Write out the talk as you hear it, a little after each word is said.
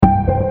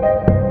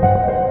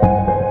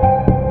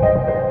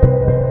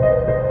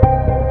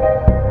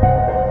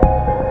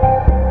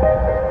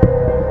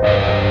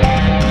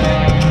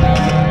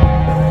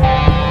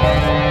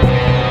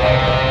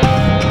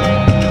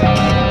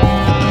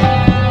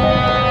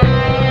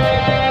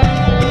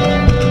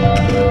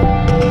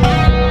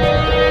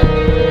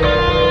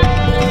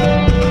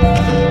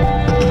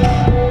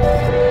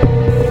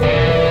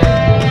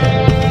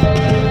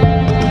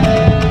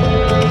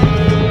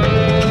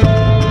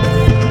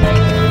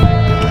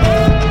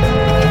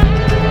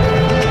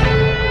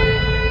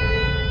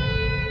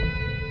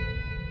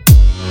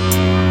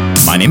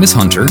name is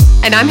Hunter.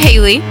 And I'm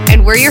Haley,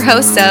 and we're your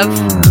hosts of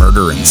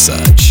Murder and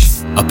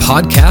Such, a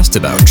podcast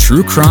about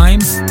true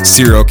crime,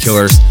 serial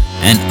killers,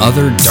 and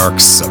other dark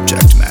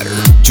subject matter.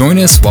 Join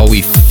us while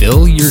we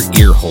fill your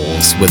ear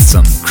holes with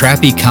some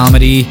crappy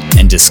comedy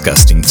and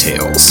disgusting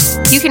tales.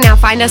 You can now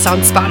find us on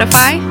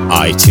Spotify,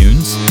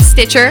 iTunes,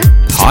 Stitcher,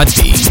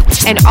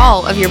 Podbean, and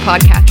all of your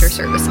podcatcher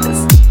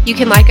services. You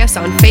can like us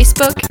on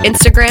Facebook,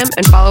 Instagram,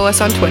 and follow us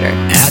on Twitter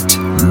at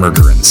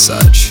Murder and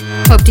Such.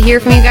 Hope to hear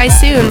from you guys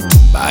soon.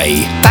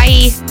 Bye.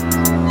 Bye.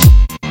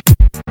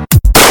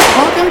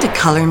 Welcome to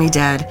Color Me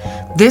Dead.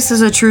 This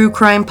is a true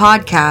crime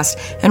podcast,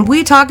 and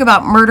we talk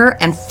about murder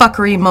and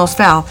fuckery most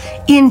foul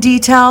in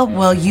detail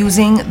while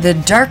using the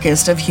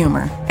darkest of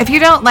humor. If you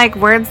don't like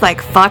words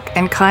like fuck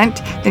and cunt,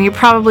 then you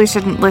probably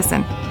shouldn't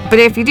listen. But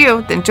if you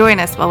do, then join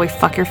us while we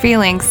fuck your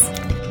feelings.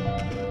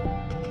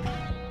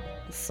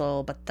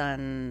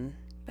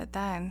 But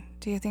then,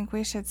 do you think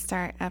we should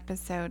start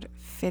episode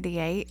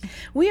 58?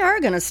 We are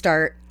going to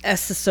start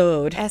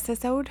episode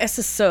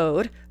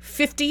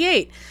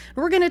 58.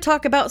 We're going to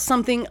talk about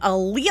something a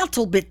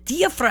little bit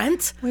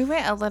different. We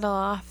went a little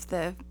off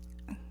the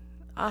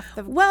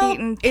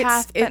beaten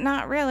path, but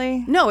not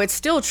really. No, it's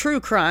still true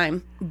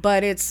crime,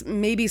 but it's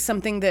maybe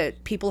something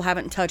that people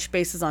haven't touched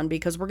bases on,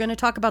 because we're going to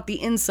talk about the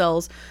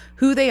incels,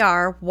 who they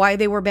are, why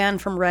they were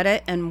banned from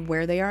Reddit, and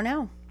where they are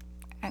now.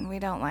 And we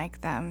don't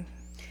like them.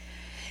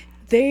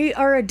 They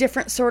are a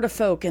different sort of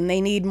folk, and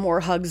they need more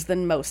hugs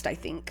than most, I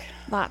think.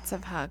 Lots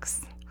of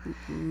hugs.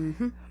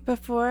 Mm-hmm.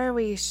 Before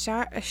we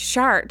shart this,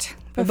 it's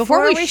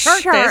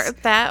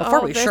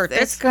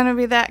going to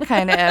be that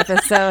kind of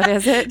episode,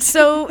 is it?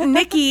 So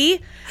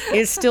Nikki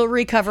is still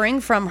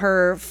recovering from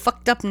her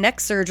fucked up neck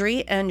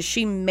surgery, and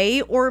she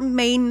may or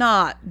may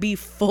not be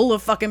full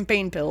of fucking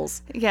pain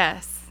pills.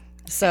 Yes.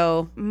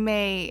 So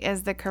May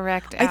is the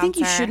correct answer. I think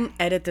you shouldn't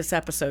edit this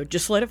episode.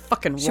 Just let it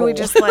fucking roll. Should we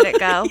just let it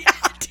go? Yeah,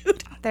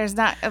 dude. There's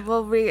not.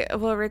 We'll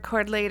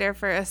record later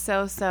for a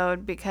so-so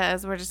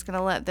because we're just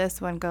gonna let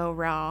this one go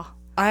raw.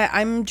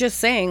 I'm just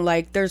saying,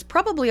 like, there's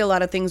probably a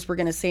lot of things we're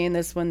gonna say in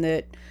this one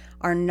that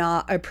are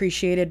not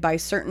appreciated by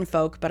certain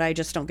folk, but I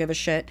just don't give a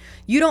shit.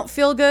 You don't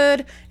feel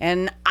good,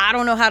 and I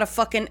don't know how to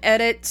fucking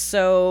edit,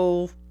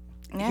 so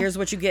Here's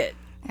what you get.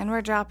 And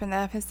we're dropping the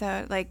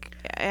episode,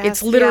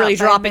 it's literally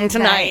dropping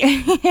tonight.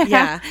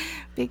 Yeah.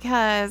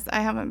 Because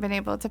I haven't been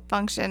able to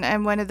function.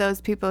 I'm one of those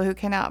people who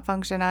cannot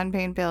function on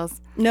pain pills.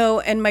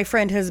 No, and my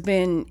friend has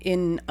been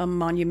in a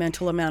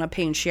monumental amount of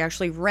pain. She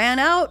actually ran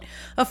out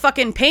of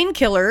fucking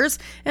painkillers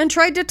and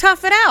tried to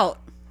tough it out.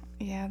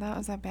 Yeah, that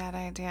was a bad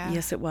idea.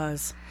 Yes, it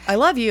was. I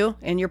love you,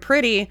 and you're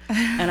pretty,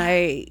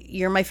 and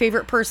you're my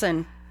favorite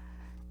person,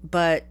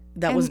 but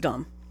that was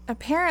dumb.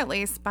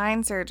 Apparently,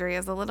 spine surgery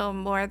is a little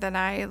more than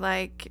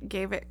I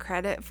gave it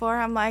credit for.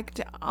 I'm like,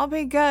 I'll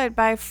be good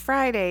by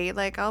Friday.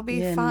 I'll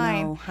be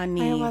fine. No,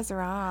 honey. I was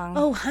wrong.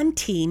 Oh,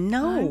 hunty,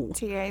 no.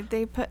 Hunty,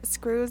 they put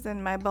screws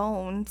in my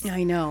bones.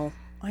 I know.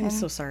 I'm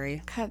so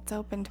sorry. Cuts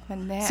open to my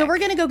neck. So we're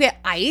gonna go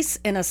get ice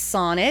and a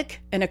Sonic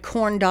and a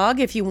corn dog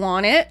if you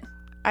want it.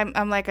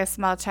 I'm like a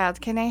small child.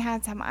 Can I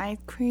have some ice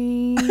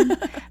cream?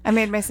 I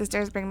made my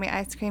sisters bring me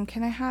ice cream.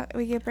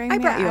 Will you bring me I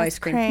brought you ice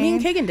cream. Me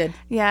and Kagan did.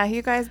 Yeah,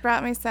 you guys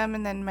brought me some,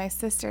 and then my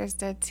sisters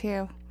did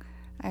too.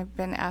 I've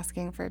been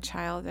asking for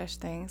childish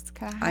things.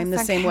 Can I have I'm the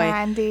some same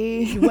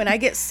candy? Way. When I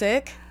get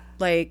sick,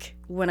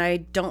 when I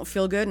don't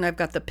feel good and I've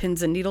got the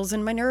pins and needles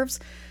in my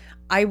nerves,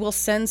 I will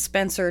send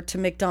Spencer to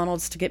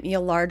McDonald's to get me a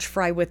large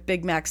fry with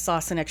Big Mac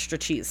sauce and extra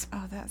cheese.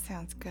 Oh, that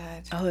sounds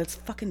good. Oh, it's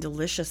fucking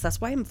delicious. That's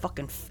why I'm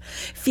fucking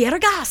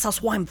gas.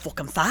 That's why I'm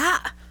fucking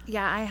fat.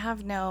 Yeah, I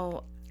have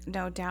no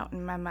doubt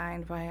in my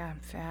mind why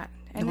I'm fat.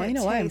 And I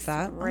know why I'm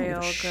fat.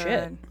 Real good.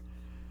 Shit.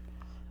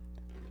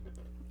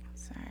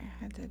 Sorry, I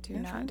had to do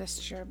not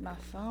disturb my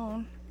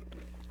phone.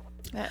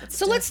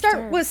 So let's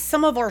start with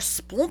some of our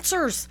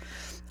sponsors.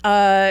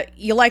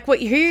 You like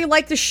what you hear? You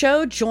like the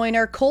show? Join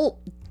our cult.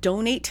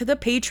 Donate to the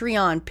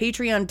Patreon,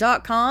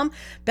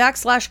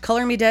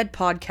 patreon.com/Color Me Dead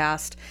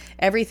podcast.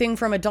 Everything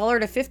from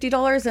 $1 to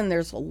 $50, and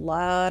there's a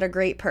lot of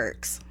great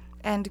perks.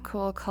 And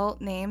cool cult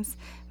names.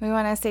 We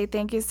want to say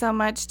thank you so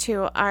much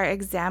to our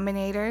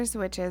Examinators,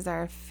 which is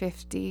our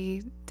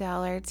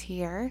 $50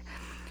 tier.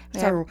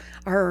 So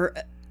our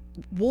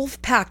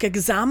Wolfpack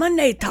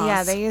Examinators.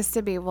 Yeah, they used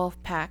to be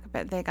Wolfpack,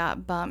 but they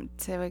got bumped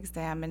to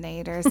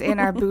Examinators in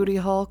our Booty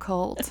Hole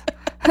cult.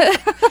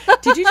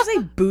 Did you just say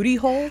booty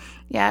hole?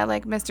 Yeah,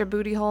 like Mr.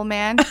 Booty Hole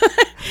Man.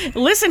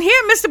 Listen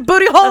here, Mr.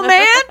 Booty Hole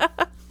Man.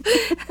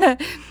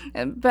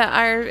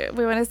 But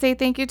we want to say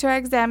thank you to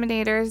our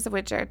Examinators,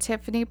 which are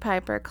Tiffany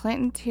Piper,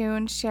 Clinton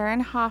Toon,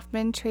 Sharon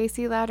Hoffman,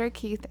 Tracy Louder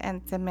Keith,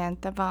 and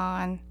Samantha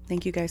Vaughn.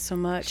 Thank you guys so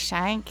much.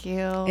 Thank you.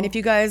 And if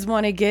you guys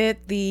want to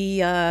get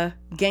the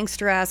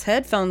gangster ass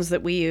headphones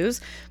that we use,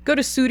 go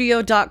to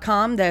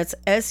sudio.com. That's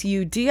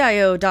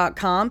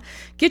sudio.com.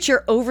 Get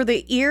your over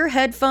the ear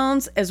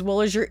headphones as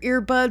well as your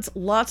earbuds.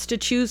 Lots to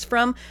choose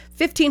from.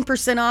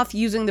 15% off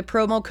using the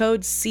promo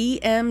code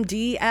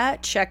CMD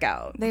at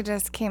checkout. They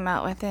just came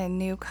out with a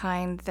new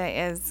kind that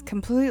is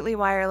completely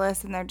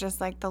wireless, and they're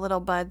just like the little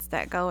buds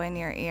that go in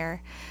your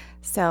ear.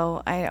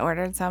 So I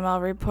ordered some.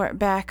 I'll report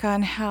back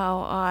on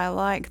how I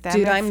like them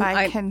Dude, if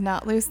I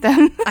cannot lose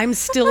them. I'm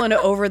still an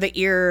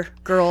over-the-ear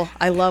girl.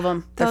 I love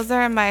them. Those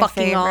are my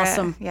fucking favorite.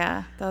 awesome.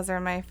 Yeah, those are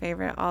my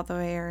favorite all the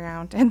way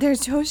around. And they're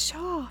so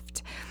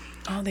soft.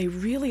 Oh, they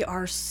really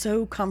are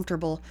so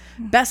comfortable.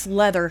 Best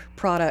leather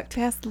product.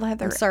 Best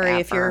leather I'm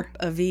sorry if ever. you're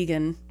a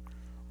vegan.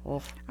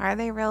 Oh, Are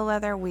they real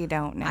leather? We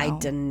don't know. I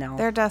don't know.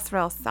 They're just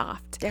real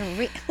soft.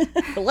 they're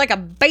like a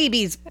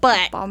baby's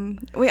butt.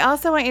 We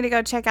also want you to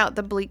go check out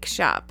the Bleak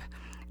Shop.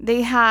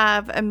 They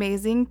have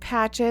amazing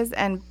patches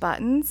and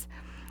buttons.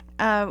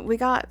 We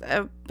got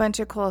a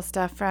bunch of cool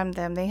stuff from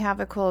them. They have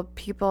a cool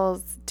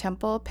People's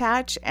Temple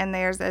patch, and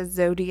there's a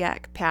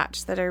Zodiac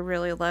patch that I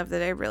really love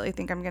that I really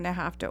think I'm going to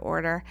have to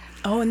order.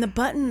 Oh, and the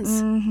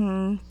buttons.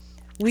 Mm-hmm.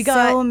 We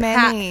got so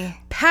many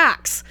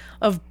packs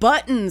of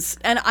buttons,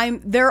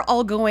 and they're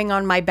all going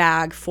on my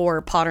bag for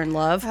Potter and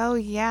Love. Oh,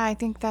 yeah. I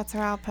think that's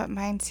where I'll put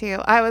mine, too.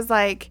 I was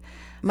like...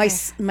 My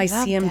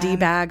CMD them.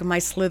 bag, my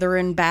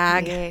Slytherin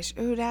bag. Yeesh.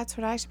 Ooh, that's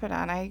what I should put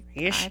on. I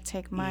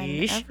take mine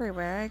Yeesh.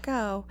 everywhere I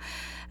go.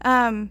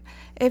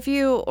 If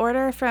you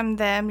order from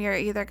them, you're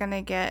either going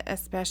to get a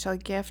special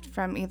gift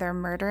from either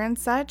Murder and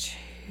Such,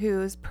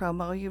 whose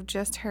promo you've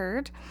just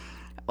heard,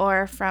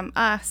 or from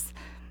us.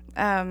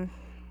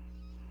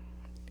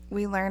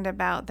 We learned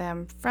about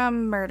them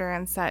from Murder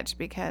and Such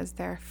because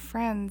they're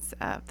friends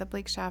of the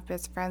Bleak Shop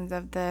is friends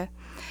of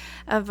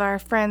our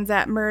friends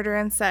at Murder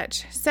and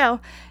Such.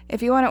 So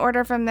if you want to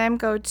order from them,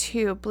 go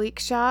to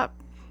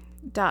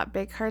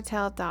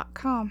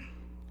bleakshop.bigcartel.com.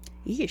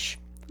 Yeesh.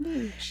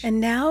 And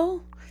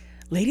now,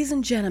 ladies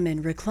and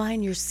gentlemen,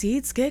 recline your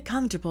seats, get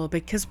comfortable,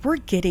 because we're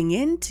getting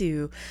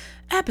into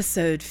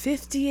episode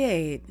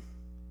 58.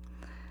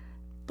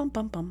 Bum,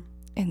 bum, bum.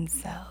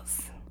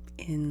 Incels.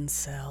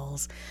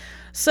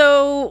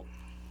 So,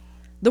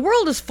 the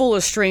world is full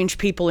of strange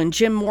people, and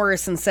Jim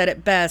Morrison said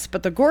it best,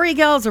 but the Gory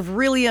Gals have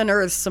really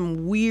unearthed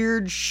some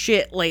weird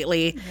shit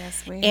lately.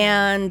 Yes, we have.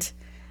 And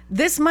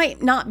this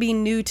might not be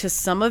new to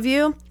some of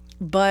you,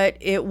 but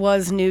it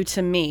was new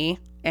to me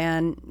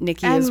and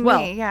Nikki And as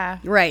well. me, yeah.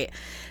 Right.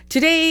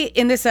 Today,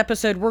 in this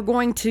episode, we're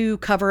going to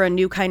cover a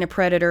new kind of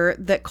predator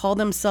that call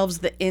themselves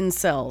the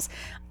incels.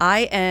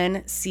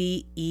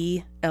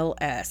 INCELS.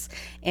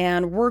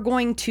 And we're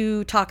going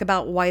to talk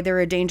about why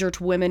they're a danger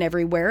to women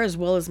everywhere, as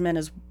well as men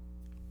as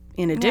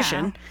in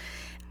addition. Yeah.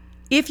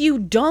 If you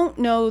don't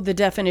know the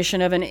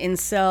definition of an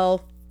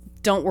incel,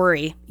 don't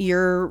worry.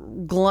 You're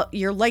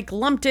like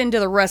lumped into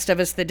the rest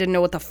of us that didn't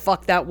know what the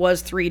fuck that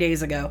was 3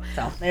 days ago.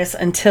 So, this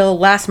until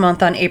last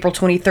month on April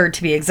 23rd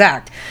to be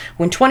exact,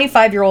 when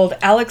 25-year-old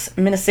Alex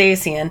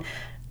Manassian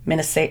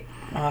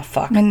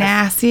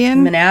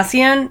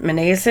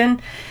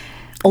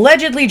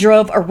allegedly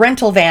drove a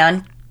rental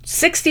van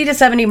 60 to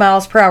 70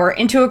 miles per hour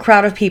into a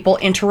crowd of people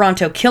in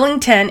Toronto, killing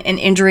 10 and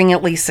injuring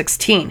at least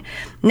 16.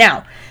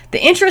 Now,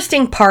 the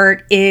interesting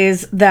part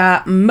is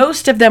that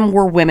most of them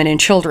were women and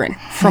children,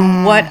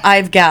 from what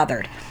I've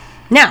gathered.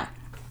 Now,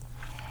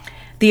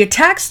 the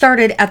attack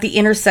started at the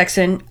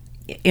intersection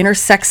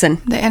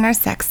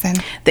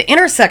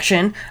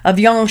of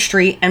Yonge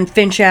Street and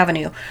Finch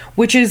Avenue,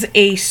 which is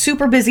a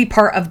super busy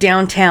part of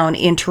downtown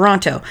in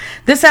Toronto.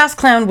 This ass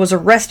clown was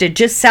arrested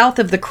just south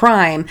of the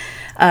crime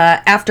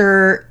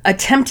after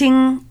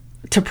attempting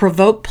to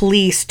provoke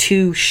police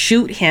to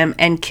shoot him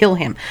and kill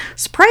him.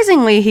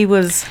 Surprisingly, he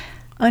was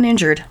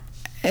uninjured.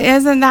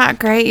 Isn't that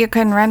great? You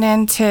can run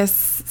into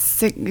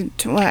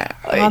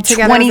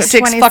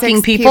 26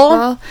 fucking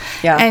people?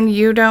 Yeah. And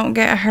you don't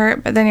get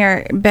hurt, but then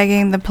you're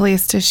begging the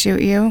police to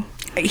shoot you.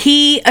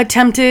 He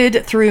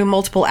attempted through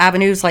multiple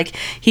avenues. Like,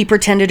 he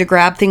pretended to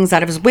grab things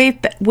out of his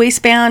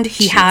waistband.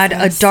 He had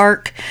a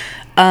dark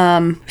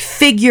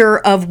figure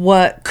of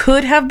what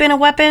could have been a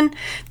weapon.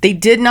 They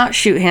did not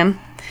shoot him.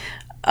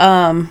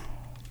 I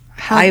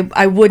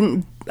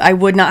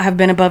would not have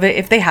been above it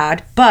if they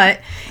had,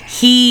 but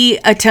he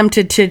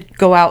attempted to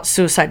go out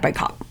suicide by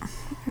cop.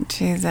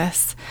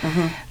 Jesus.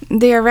 Mm-hmm.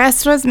 The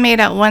arrest was made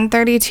at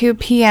 1:32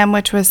 p.m.,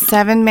 which was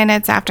 7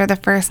 minutes after the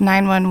first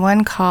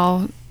 911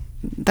 call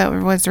that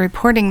was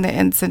reporting the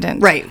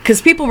incident. Right,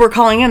 because people were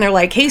calling in. They're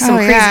like, hey, some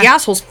crazy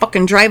assholes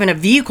fucking driving a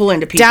vehicle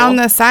into people. Down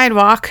the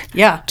sidewalk.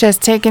 Yeah.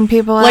 Just taking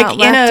people like out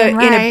left and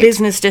right. in a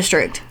business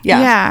district. Yeah.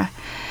 Yeah.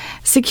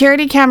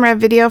 Security camera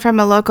video from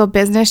a local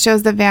business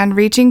shows the van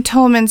reaching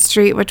Tolman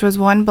Street, which was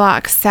 1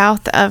 block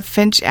south of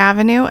Finch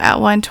Avenue at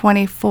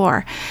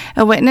 1:24.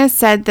 A witness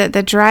said that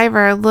the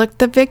driver looked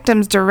the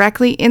victims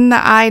directly in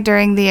the eye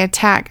during the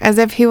attack, as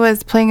if he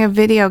was playing a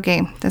video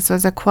game. This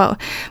was a quote.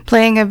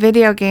 Playing a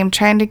video game,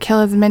 trying to kill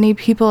as many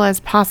people as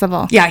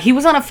possible. Yeah, he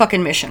was on a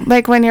fucking mission.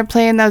 Like when you're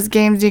playing those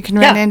games, you can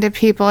run into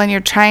people and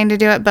you're trying to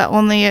do it, but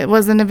only it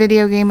wasn't a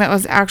video game, it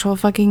was actual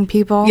fucking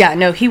people. Yeah,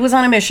 no, he was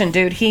on a mission,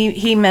 dude.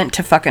 He meant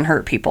to fucking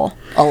hurt people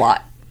a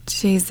lot.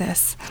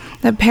 Jesus.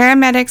 The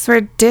paramedics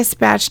were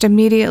dispatched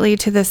immediately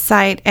to the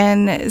site,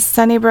 and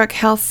Sunnybrook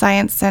Health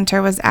Science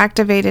Center was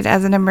activated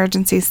as an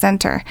emergency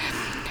center.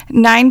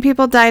 9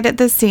 people died at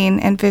the scene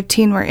and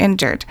 15 were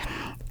injured.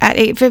 At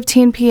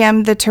 8:15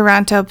 p.m., the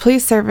Toronto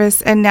Police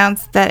Service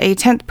announced that a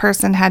 10th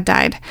person had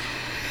died.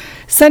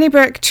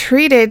 Sunnybrook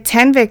treated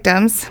 10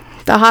 victims.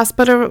 The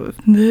hospital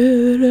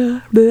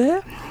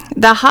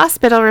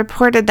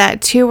reported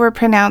that 2 were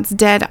pronounced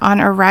dead on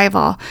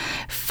arrival.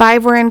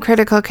 5 were in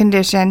critical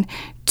condition,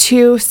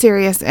 2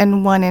 serious,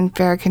 and 1 in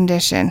fair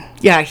condition.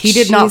 Yeah, he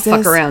did not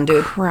fuck around,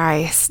 dude.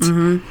 Christ.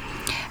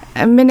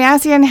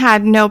 Minassian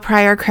had no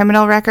prior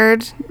criminal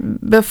record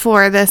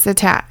before this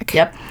attack.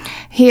 Yep.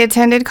 He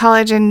attended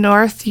college in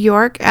North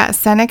York at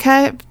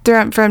Seneca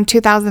from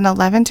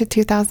 2011 to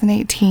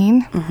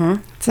 2018.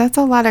 So that's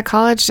a lot of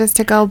college just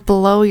to go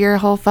blow your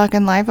whole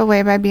fucking life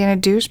away by being a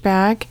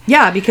douchebag.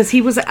 Yeah, because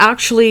he was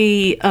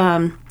actually...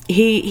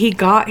 He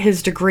got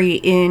his degree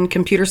in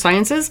computer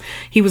sciences.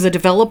 He was a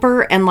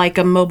developer and like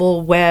a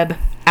mobile web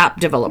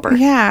app developer.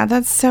 Yeah,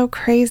 that's so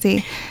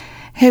crazy.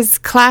 His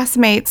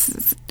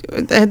classmates,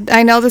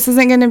 I know this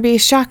isn't going to be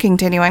shocking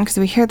to anyone because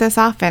we hear this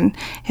often.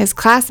 His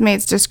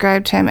classmates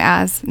described him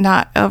as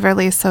not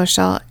overly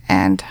social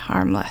and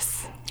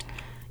harmless.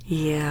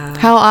 Yeah.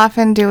 How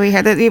often do we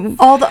hear that?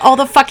 All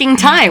the fucking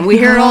time. We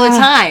hear it all the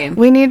time.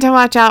 We need to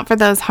watch out for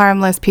those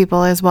harmless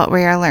people is what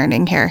we are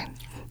learning here.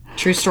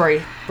 True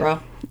story, bro.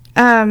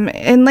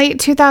 In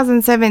late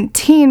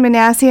 2017,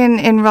 Minassian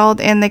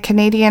enrolled in the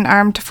Canadian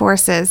Armed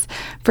Forces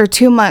for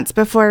 2 months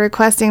before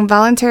requesting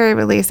voluntary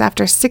release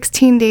after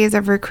 16 days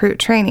of recruit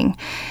training.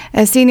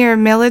 A senior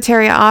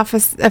military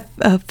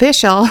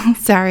official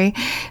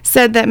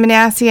said that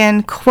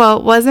Minassian,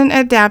 quote, wasn't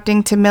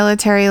adapting to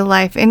military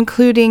life,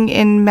 including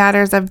in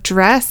matters of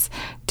dress,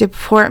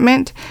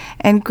 deportment,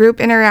 and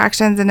group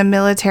interactions in a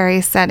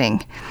military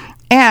setting.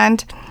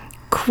 And...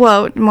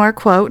 quote, more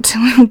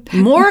quoting.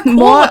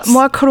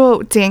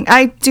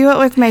 I do it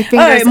with my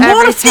fingers every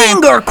more time.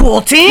 finger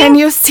quoting. Can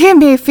you see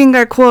me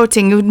finger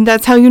quoting?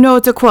 That's how you know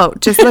it's a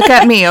quote. Just look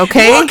at me,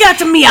 okay? Look at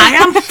me. I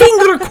am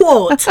finger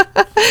quote.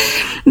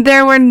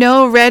 There were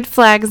no red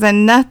flags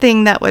and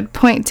nothing that would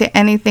point to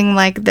anything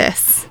like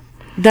this.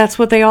 That's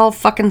what they all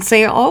fucking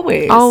say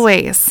always.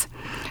 Always.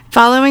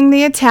 Following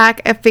the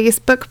attack, a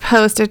Facebook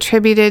post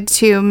attributed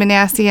to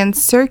Minassian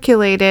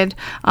circulated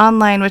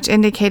online, which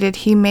indicated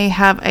he may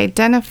have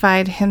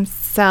identified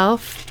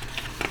himself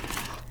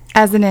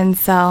as an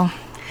incel.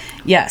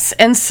 Yes,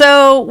 and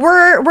so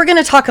we're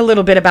going to talk a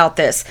little bit about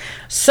this.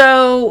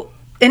 So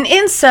an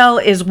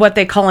incel is what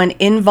they call an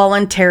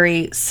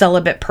involuntary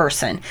celibate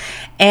person,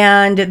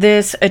 and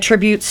this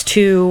attributes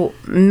to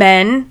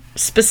men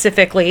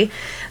specifically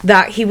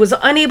that he was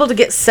unable to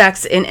get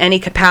sex in any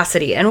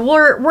capacity. And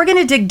we're going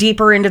to dig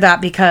deeper into that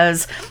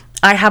because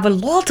I have a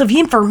lot of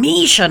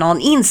information on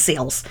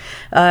incels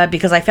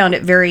because I found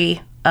it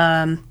very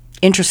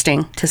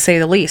interesting, to say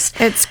the least.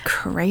 It's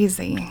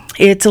crazy.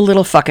 It's a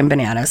little fucking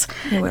bananas.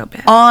 A little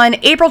bit. On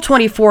April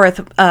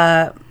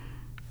 24th,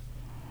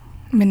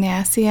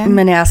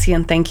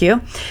 Minassian, thank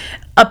you,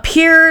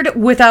 appeared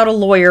without a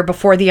lawyer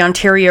before the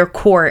Ontario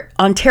Court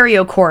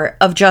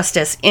of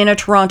Justice in a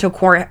Toronto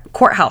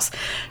courthouse,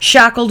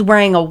 shackled,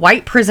 wearing a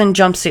white prison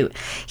jumpsuit.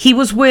 He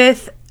was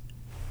with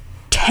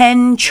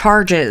 10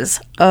 charges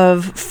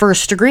of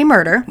first-degree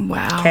murder.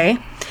 Wow. Okay.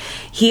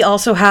 He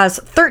also has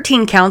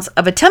 13 counts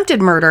of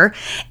attempted murder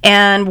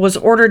and was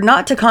ordered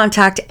not to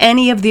contact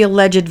any of the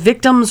alleged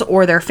victims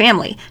or their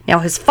family. Now,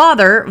 his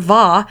father,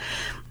 Va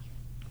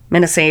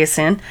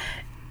Minassian,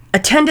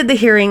 attended the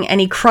hearing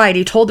and he cried.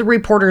 He told the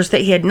reporters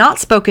that he had not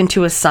spoken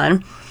to his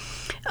son.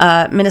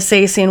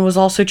 Minassian was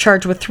also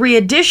charged with 3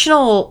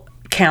 additional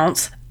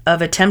counts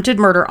of attempted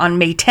murder on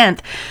May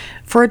 10th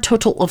for a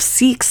total of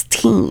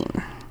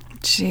 16.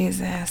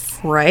 Jesus.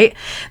 Right?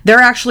 They're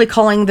actually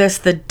calling this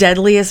the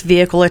deadliest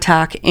vehicle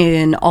attack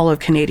in all of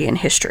Canadian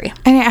history.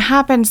 And it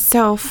happened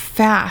so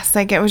fast.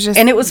 Like, it was just...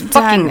 And it was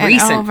fucking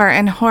recent. Over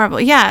and horrible.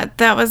 Yeah,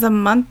 that was a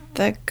month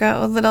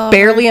ago.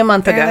 Barely a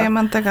month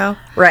ago.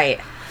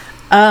 Right.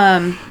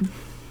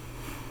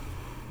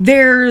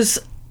 There's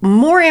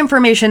more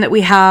information that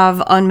we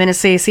have on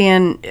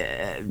Minassian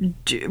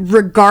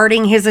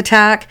regarding his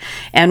attack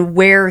and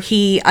where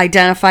he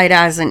identified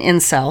as an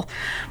incel,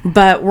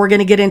 but we're going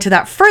to get into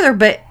that further.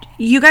 But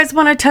you guys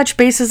want to touch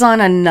bases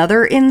on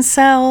another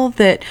incel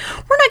that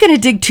we're not going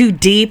to dig too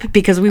deep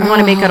because we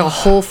want to make it a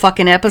whole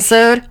fucking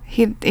episode.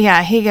 He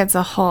gets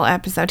a whole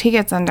episode. He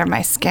gets under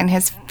my skin.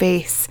 His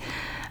face.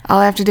 All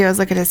I have to do is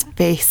look at his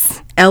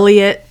face.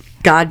 Elliot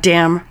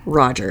goddamn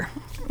Roger.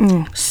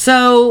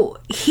 So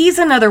he's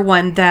another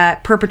one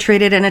that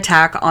perpetrated an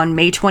attack on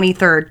May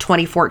 23rd,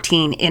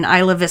 2014 in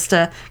Isla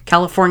Vista,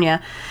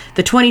 California.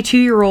 The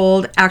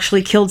 22-year-old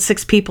actually killed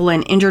 6 people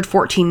and injured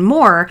 14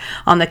 more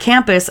on the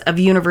campus of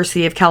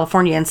University of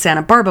California in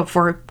Santa Barbara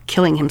before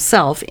killing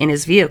himself in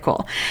his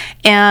vehicle.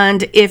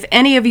 And if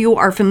any of you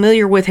are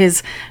familiar with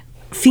his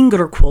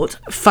finger quote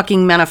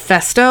fucking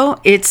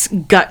manifesto, it's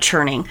gut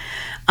churning.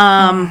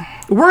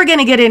 We're going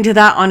to get into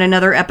that on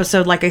another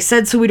episode, like I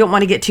said, so we don't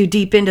want to get too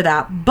deep into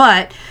that.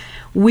 But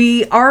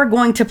we are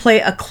going to play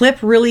a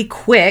clip really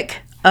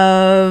quick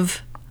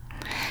of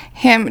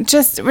him,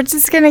 we're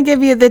just going to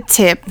give you the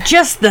tip.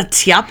 Just the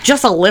tip,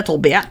 just a little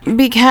bit.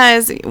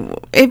 Because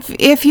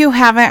if you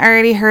haven't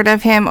already heard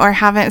of him or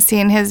haven't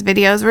seen his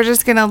videos, we're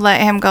just going to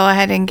let him go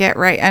ahead and get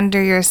right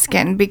under your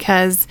skin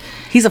because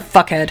he's a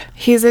fuckhead.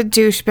 He's a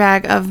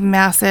douchebag of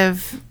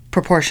massive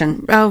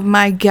proportion. Oh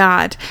my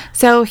God.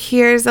 So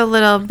here's a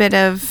little bit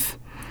of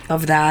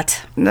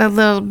that. A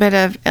little bit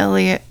of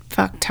Elliot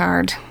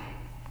Fucktard.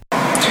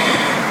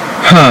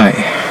 Hi,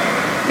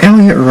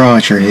 Elliot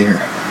Roger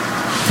here.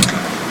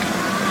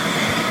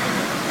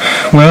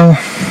 Well,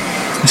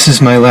 this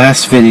is my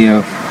last video.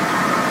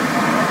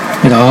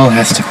 It all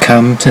has to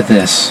come to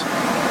this.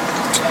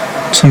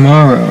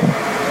 Tomorrow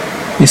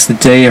is the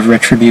day of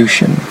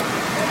retribution.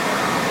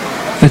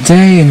 The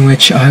day in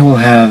which I will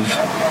have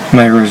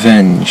my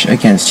revenge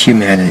against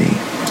humanity,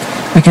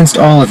 against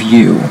all of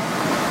you.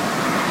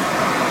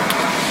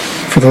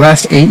 For the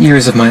last 8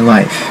 years of my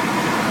life,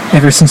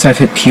 ever since I've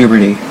hit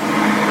puberty,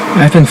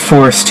 I've been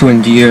forced to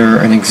endure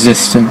an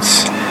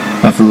existence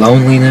of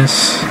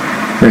loneliness,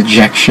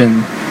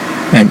 rejection,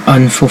 and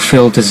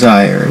unfulfilled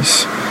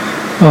desires,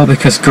 all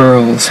because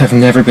girls have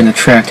never been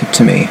attracted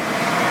to me.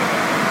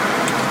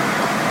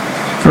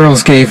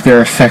 Girls gave their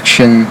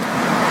affection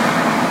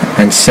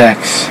and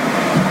sex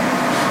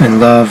and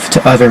love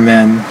to other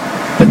men,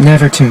 but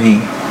never to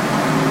me.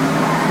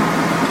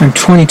 I'm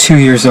 22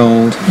 years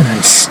old, and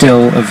I'm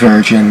still a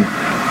virgin.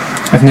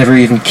 I've never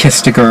even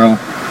kissed a girl.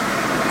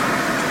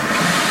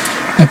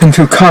 I've been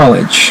through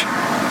college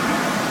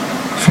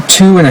for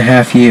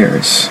 2.5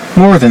 years,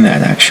 more than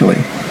that actually,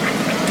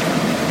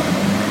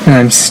 and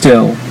I'm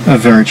still a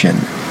virgin.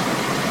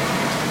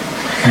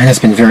 And it's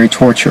been very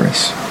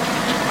torturous.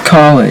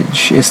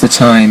 College is the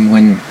time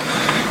when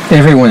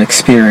everyone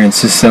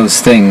experiences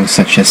those things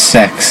such as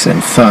sex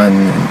and fun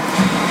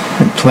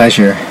and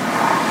pleasure.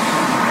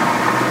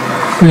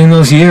 But in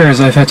those years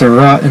I've had to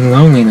rot in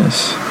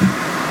loneliness.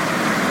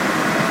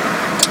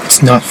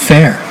 It's not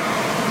fair.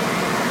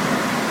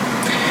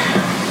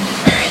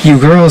 You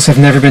girls have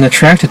never been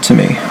attracted to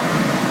me.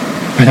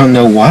 I don't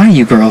know why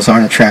you girls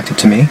aren't attracted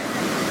to me,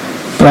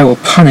 but I will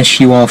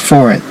punish you all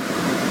for it.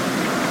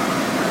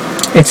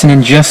 It's an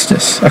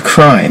injustice, a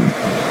crime,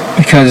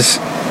 because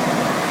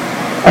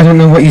I don't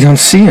know what you don't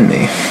see in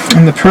me.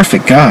 I'm the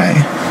perfect guy.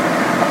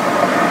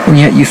 And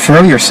yet you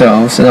throw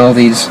yourselves at all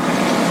these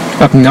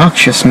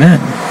obnoxious men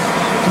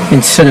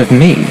instead of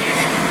me,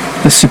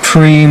 the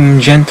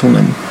supreme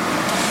gentleman.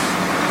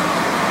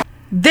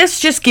 This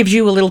just gives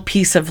you a little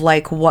piece of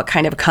like what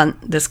kind of a cunt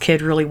this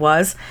kid really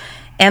was.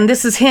 And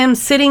this is him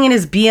sitting in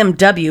his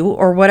BMW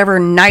or whatever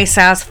nice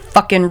ass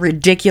fucking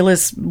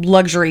ridiculous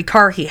luxury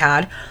car he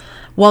had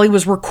while he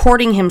was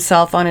recording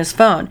himself on his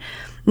phone.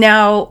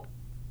 Now,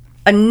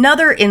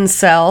 another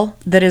incel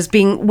that is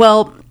being,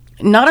 well,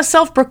 not a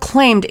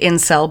self-proclaimed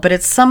incel, but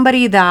it's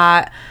somebody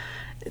that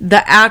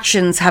the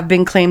actions have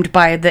been claimed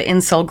by the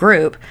incel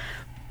group,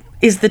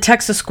 is the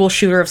Texas school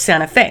shooter of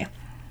Santa Fe,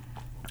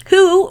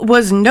 who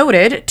was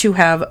noted to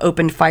have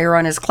opened fire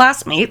on his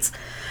classmates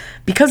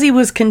because he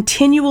was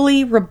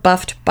continually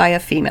rebuffed by a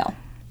female.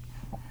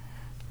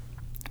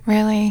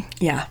 Really?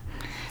 Yeah.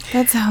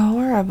 That's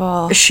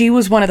horrible. She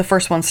was one of the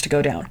first ones to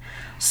go down.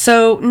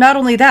 So not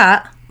only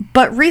that,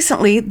 but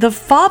recently the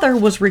father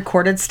was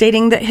recorded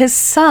stating that his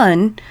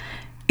son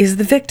is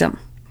the victim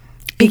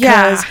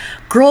because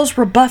girls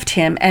rebuffed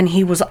him and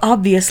he was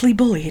obviously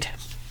bullied.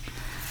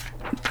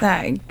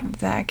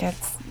 That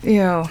gets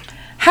you.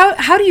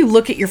 How do you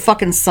look at your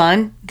fucking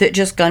son that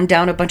just gunned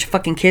down a bunch of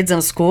fucking kids in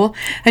a school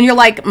and you're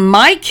like,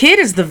 my kid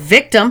is the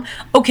victim?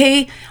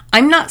 Okay,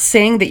 I'm not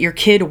saying that your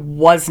kid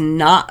was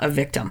not a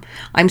victim.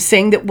 I'm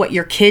saying that what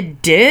your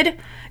kid did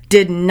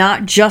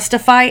not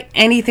justify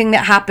anything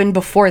that happened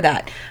before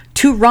that.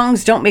 Two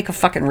wrongs don't make a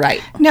fucking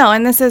right. No,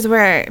 and this is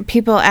where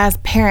people as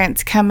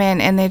parents come in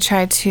and they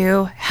try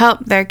to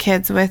help their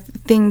kids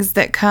with things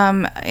that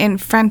come in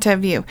front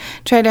of you.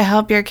 Try to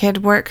help your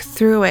kid work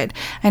through it.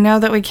 I know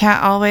that we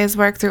can't always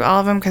work through all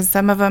of them because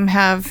some of them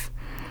have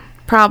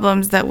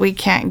problems that we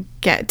can't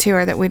get to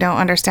or that we don't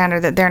understand or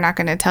that they're not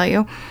going to tell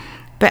you.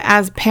 But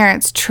as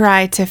parents,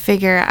 try to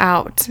figure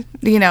out,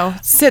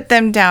 sit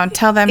them down,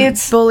 tell them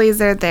bullies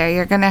are there.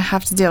 You're going to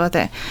have to deal with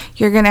it.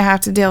 You're going to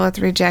have to deal with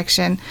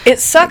rejection. It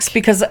sucks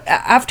because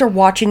after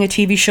watching a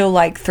TV show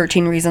like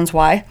 13 Reasons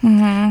Why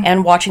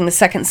and watching the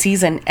second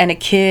season and a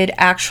kid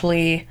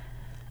actually,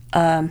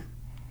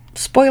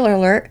 spoiler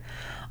alert,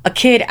 a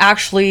kid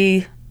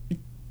actually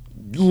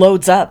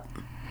loads up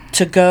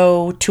to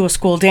go to a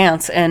school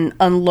dance and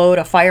unload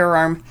a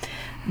firearm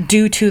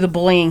due to the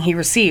bullying he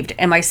received.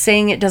 Am I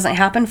saying it doesn't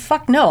happen?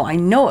 Fuck no. I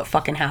know it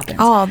fucking happens.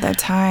 All the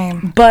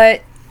time.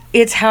 But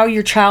it's how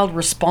your child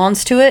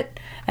responds to it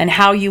and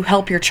how you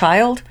help your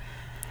child.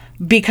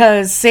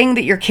 Because saying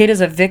that your kid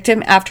is a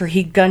victim after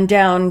he gunned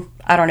down,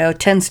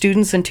 10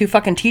 students and 2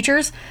 fucking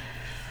teachers,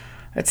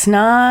 it's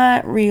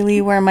not really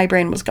where my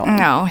brain was going.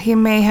 No, he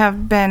may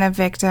have been a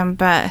victim,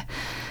 but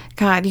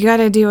God, you got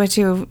to do what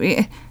you...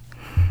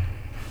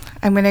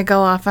 I'm going to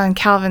go off on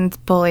Calvin's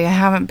bully. I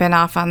haven't been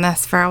off on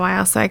this for a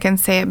while, so I can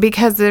say it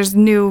because there's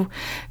new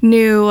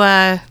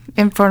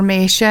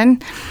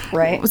information.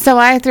 Right. So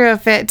I threw a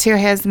fit to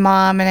his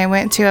mom, and I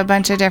went to a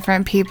bunch of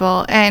different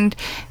people, and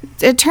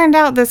it turned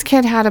out this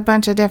kid had a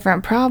bunch of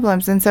different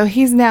problems, and so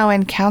he's now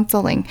in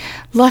counseling.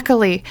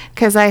 Luckily,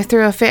 because I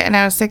threw a fit and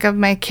I was sick of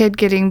my kid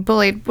getting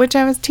bullied, which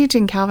I was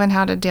teaching Calvin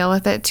how to deal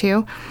with it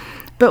too.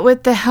 But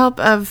with the help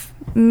of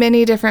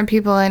many different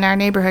people in our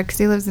neighborhood, because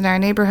he lives in our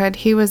neighborhood,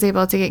 he was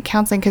able to get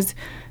counseling, because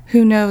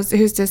who knows,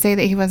 who's to say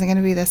that he wasn't going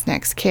to be this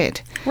next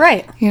kid.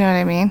 Right. You know what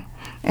I mean?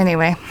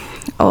 Anyway,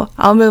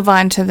 I'll move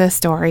on to the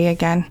story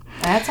again.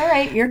 That's all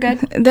right. You're good.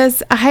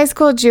 This high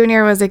school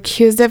junior was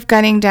accused of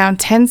gunning down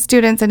 10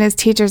 students and his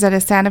teachers at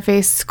a Santa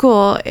Fe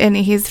school, and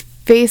he's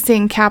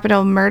facing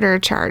capital murder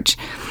charge.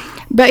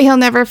 But he'll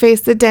never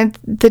face the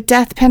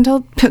death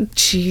penalty.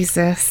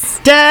 Jesus.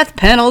 Death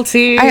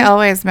penalty. I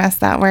always mess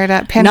that word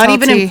up. Penalty. Not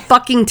even in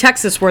fucking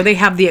Texas, where they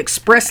have the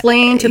express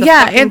lane to the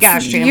fucking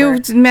gas chamber.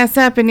 You mess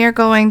up and you're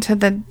going to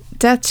the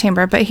death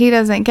chamber, but he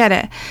doesn't get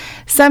it.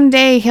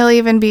 Someday he'll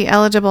even be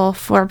eligible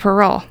for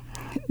parole.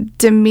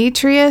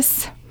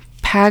 Demetrius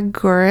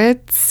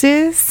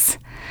Pagoritsis?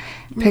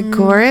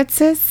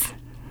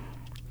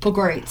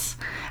 Pagoritz.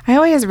 I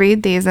always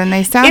read these and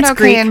they sound It's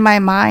okay Greek. in my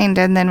mind,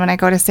 and then when I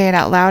go to say it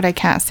out loud, I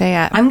can't say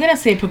it. I'm going to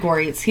say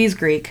Pagoritz. He's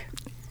Greek.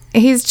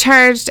 He's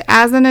charged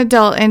as an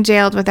adult and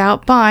jailed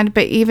without bond,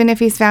 but even if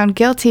he's found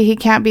guilty, he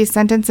can't be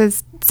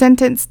sentenced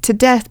to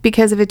death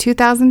because of a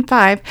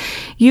 2005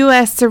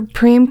 U.S.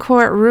 Supreme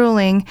Court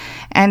ruling,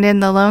 and in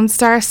the Lone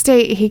Star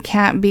State, he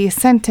can't be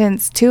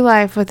sentenced to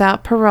life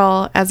without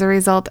parole as a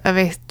result of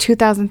a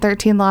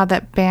 2013 law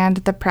that banned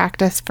the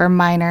practice for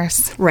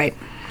minors. Right.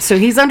 So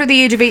he's under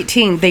the age of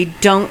 18. They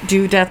don't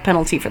do death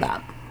penalty for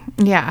that.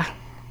 Yeah.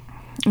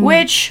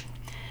 Which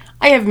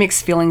I have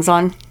mixed feelings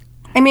on.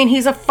 I mean,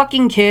 he's a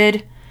fucking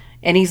kid,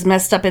 and he's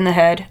messed up in the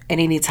head, and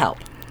he needs help.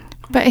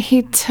 But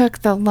he took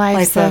the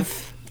lives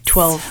of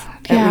 12,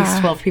 yeah. at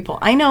least 12 people.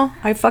 I know.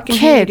 I fucking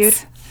hate you, dude.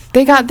 kids.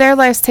 They got their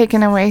lives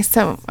taken away,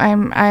 so I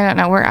don't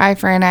know. We're eye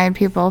for an eye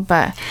people,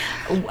 but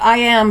I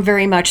am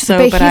very much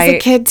so, but he's a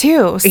kid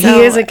too. So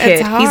he is a kid.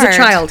 it's He's a hard.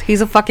 child.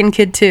 He's a fucking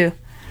kid too.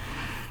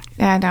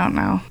 I don't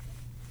know.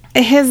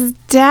 His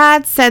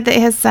dad said that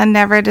his son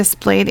never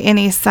displayed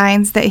any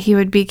signs that he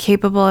would be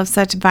capable of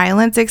such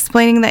violence,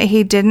 explaining that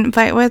he didn't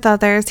fight with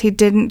others, he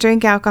didn't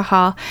drink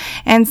alcohol,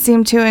 and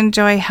seemed to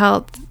enjoy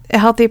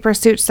healthy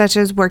pursuits such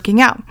as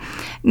working out.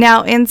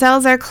 Now,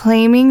 incels are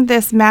claiming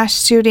this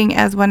mass shooting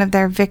as one of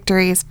their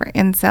victories for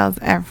incels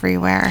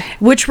everywhere.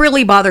 Which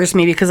really bothers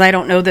me because I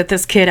don't know that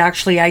this kid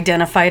actually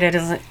identified it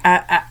as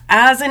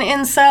an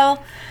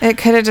incel. It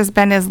could have just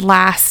been the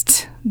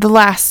last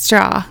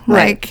straw.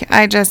 Right. Like,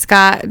 I just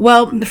got...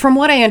 Well, from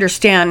what I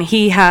understand,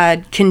 he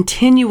had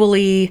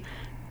continually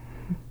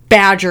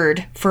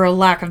badgered, for a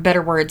lack of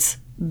better words,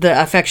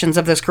 the affections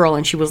of this girl,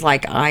 and she was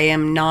like, I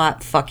am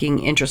not fucking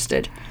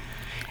interested.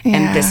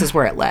 And this is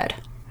where it led.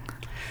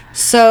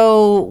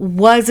 So,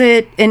 was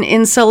it an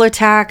incel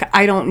attack?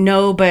 I don't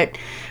know, but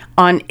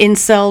on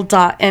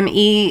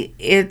incel.me,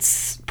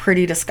 it's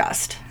pretty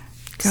discussed.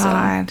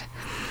 God.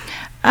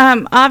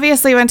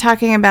 Obviously, when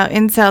talking about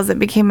incels, it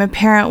became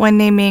apparent when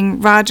naming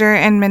Roger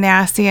and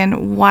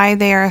Manassian why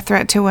they are a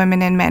threat to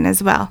women and men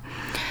as well.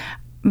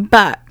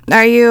 But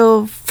are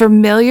you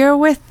familiar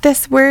with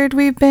this word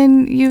we've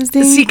been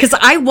using? See, because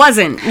I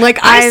wasn't. Like,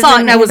 I saw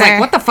it and I was like,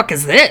 what the fuck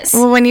is this?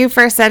 Well, when you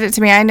first said it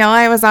to me, I know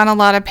I was on a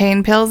lot of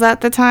pain pills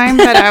at the time,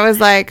 but I was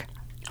like,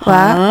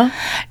 what?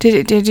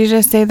 Did you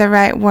just say the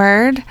right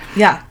word?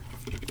 Yeah.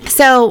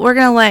 So we're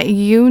going to let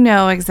you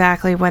know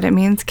exactly what it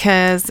means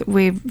because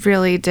we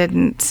really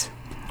didn't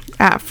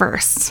at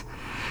first.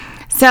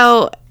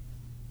 So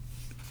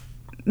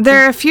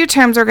there are a few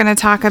terms we're going to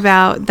talk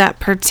about that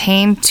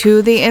pertain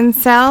to the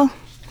incel.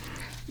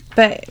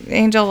 But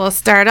Angel will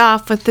start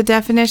off with the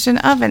definition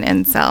of an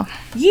incel.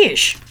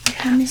 Yeesh.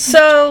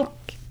 So,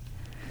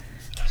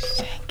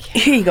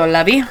 here you go,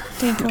 lovey.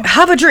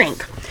 Have a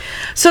drink.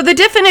 So the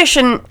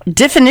definition, the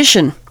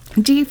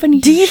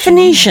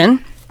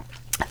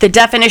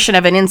definition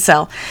of an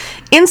incel.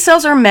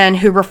 Incels are men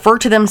who refer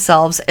to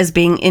themselves as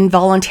being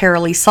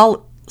involuntarily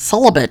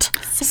celibate,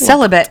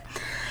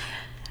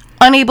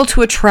 unable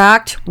to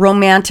attract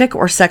romantic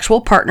or sexual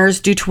partners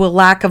due to a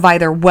lack of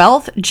either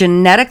wealth,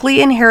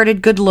 genetically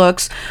inherited good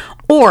looks,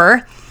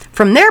 or,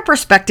 from their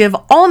perspective,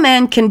 all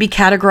men can be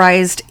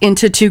categorized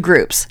into two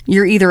groups.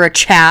 You're either a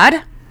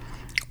Chad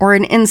or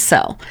an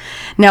incel.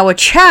 Now, a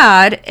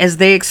Chad, as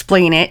they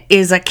explain it,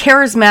 is a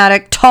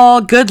charismatic,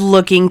 tall,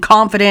 good-looking,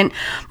 confident,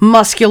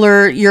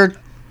 muscular, your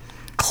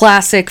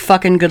classic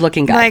fucking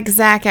good-looking guy. Like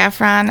Zac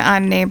Efron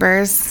on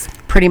Neighbors.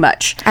 Pretty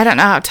much. I don't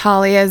know how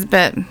tall he is,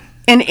 but...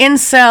 An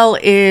incel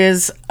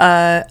is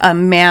a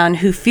man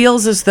who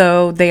feels as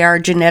though they are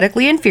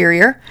genetically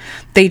inferior.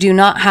 They do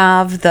not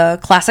have the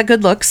classic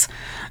good looks,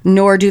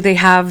 nor do they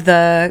have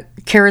the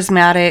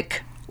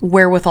charismatic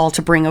wherewithal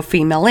to bring a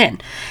female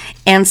in.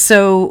 And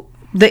so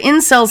the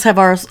incels have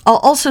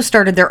also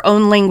started their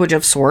own language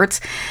of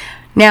sorts.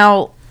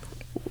 Now,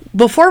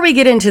 before we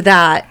get into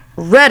that,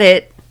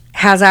 Reddit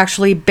has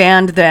actually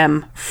banned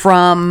them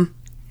from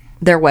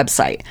their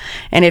website.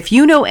 And if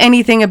you know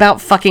anything about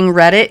fucking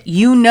Reddit,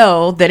 you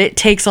know that it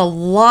takes a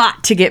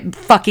lot to get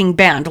fucking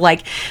banned.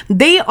 Like,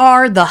 they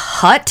are the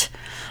hut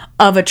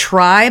of a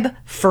tribe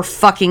for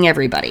fucking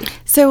everybody.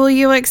 So will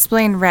you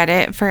explain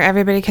Reddit for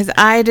everybody? Because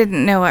I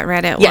didn't know what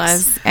Reddit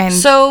was. And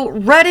so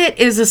Reddit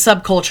is a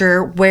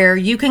subculture where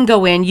you can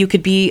go in, you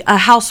could be a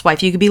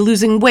housewife, you could be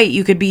losing weight,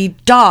 you could be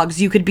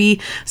dogs, you could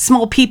be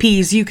small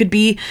peepees, you could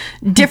be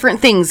different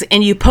things,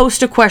 and you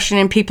post a question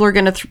and people are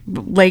going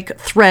to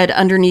thread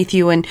underneath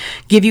you and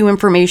give you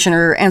information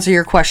or answer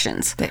your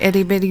questions. The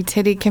Itty Bitty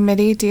Titty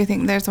Committee, do you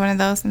think there's one of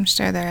those? I'm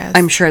sure there is.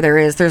 I'm sure there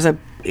is. There's a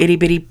itty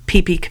bitty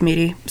pee-pee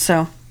committee,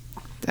 so...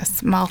 The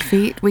small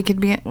feet. We could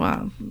be,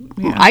 well,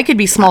 yeah. I could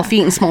be small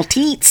feet and small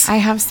teats. I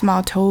have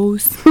small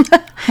toes.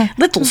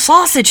 Little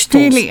sausage toes.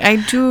 Really, I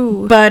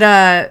do.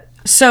 But,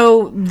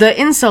 so the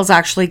incels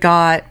actually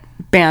got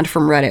banned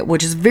from Reddit,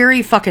 which is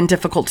very fucking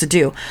difficult to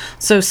do.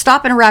 So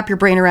stop and wrap your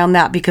brain around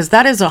that, because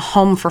that is a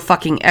home for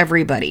fucking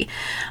everybody.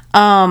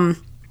 That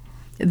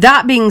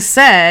being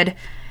said,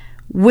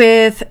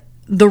 with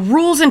the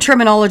rules and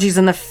terminologies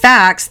and the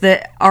facts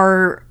that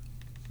are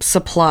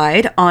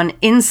supplied on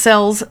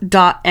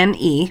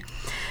incels.me,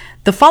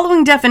 the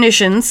following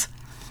definitions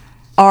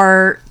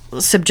are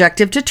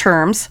subjective to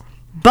terms,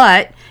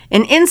 but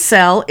an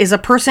incel is a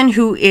person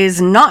who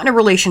is not in a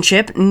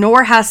relationship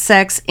nor has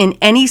sex in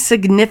any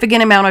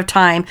significant amount of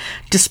time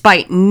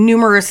despite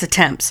numerous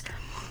attempts.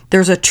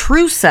 There's a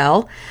true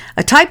cell,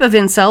 a type of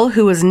incel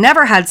who has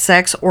never had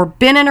sex or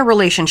been in a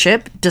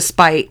relationship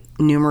despite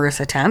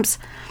numerous attempts.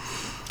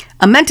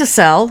 A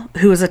mentacell,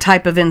 who is a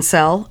type of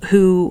incel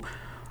who,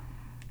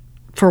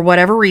 for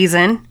whatever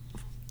reason,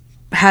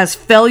 has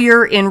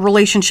failure in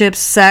relationships,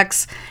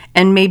 sex,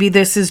 and maybe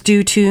this is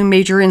due to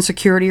major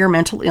insecurity or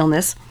mental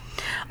illness.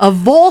 A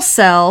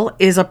volcel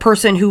is a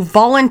person who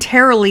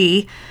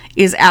voluntarily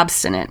is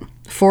abstinent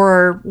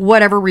for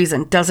whatever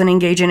reason, doesn't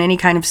engage in any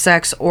kind of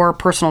sex or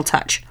personal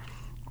touch.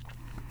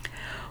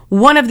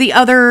 One of the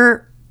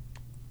other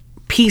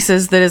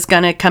pieces that is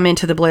going to come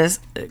into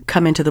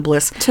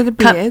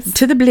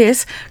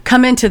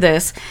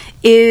this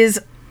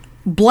is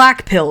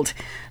black-pilled.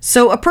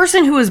 So a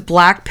person who is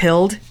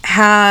black-pilled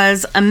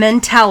has a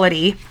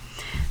mentality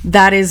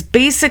that is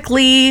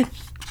basically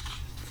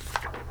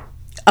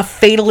a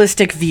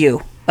fatalistic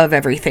view of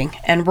everything.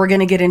 And we're going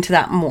to get into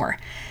that more.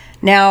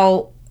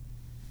 Now,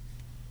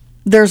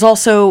 there's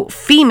also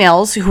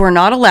females who are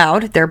not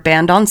allowed. They're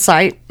banned on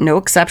site. No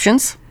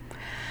exceptions.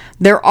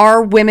 There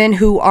are women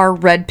who are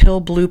red pill,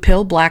 blue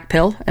pill, black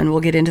pill, and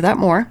we'll get into that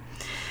more.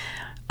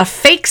 A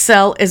fake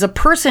cell is a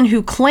person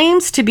who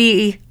claims to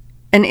be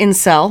an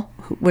incel,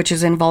 which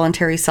is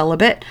involuntary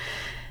celibate,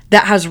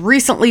 that has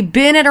recently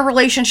been in a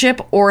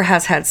relationship or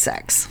has had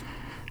sex.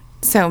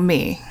 So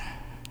me.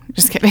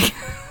 Just kidding.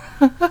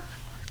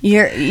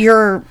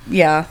 You're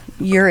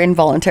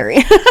involuntary.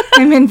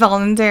 I'm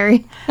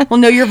involuntary. Well,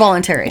 no, you're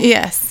voluntary.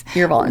 Yes.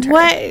 You're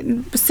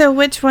voluntary. So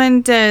which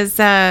one does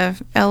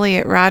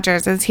Elliot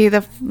Rogers? Is he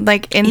the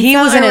incel? He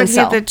was an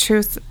incel. He the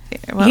true?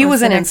 He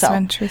was an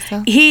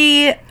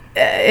incel.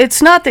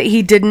 It's not that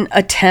he didn't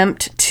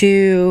attempt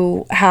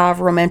to have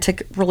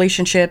romantic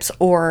relationships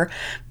or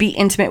be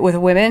intimate with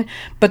women,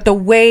 but the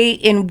way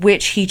in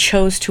which he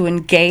chose to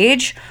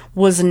engage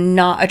was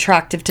not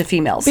attractive to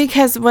females.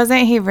 Because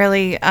wasn't he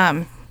really...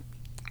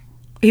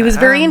 he was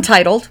very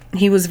entitled.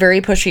 He was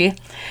very pushy.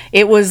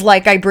 It was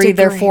like, I breathe,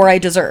 therefore I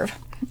deserve.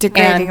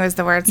 Degrading was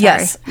the word,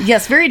 sorry.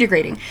 Yes, very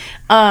degrading.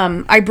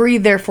 I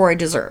breathe, therefore I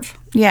deserve.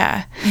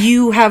 Yeah.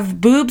 You have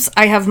boobs,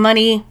 I have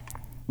money,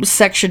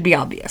 sex should be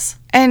obvious.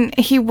 And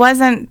he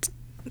wasn't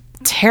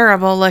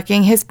terrible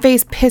looking. His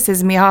face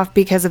pisses me off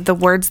because of the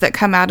words that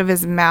come out of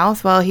his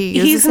mouth while he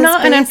uses He's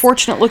not an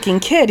unfortunate looking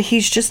kid.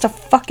 He's just a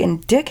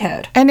fucking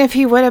dickhead. And if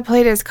he would have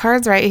played his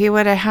cards right, he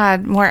would have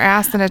had more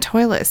ass than a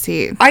toilet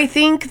seat. I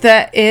think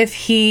that if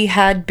he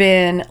had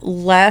been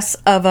less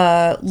of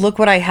a look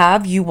what I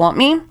have, you want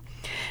me,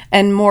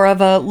 and more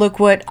of a look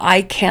what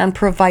I can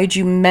provide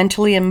you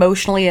mentally,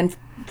 emotionally, and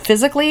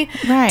physically,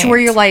 right, to where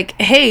you're like,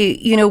 hey,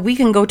 we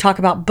can go talk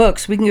about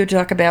books, we can go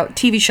talk about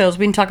TV shows,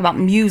 we can talk about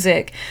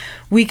music,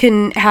 we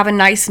can have a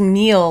nice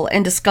meal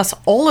and discuss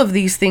all of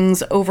these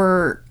things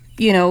over,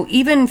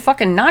 even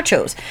fucking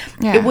nachos.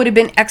 Yeah. It would have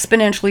been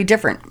exponentially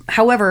different.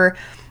 However,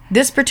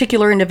 this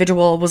particular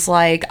individual was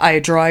like, I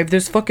drive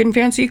this fucking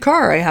fancy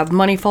car, I have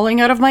money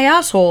falling out of my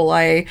asshole,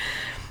 I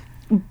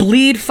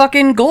bleed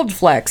fucking gold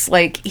flecks.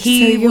 Like,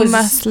 you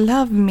must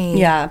love me.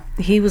 Yeah,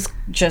 he was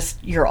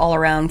just your all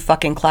around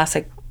fucking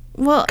classic.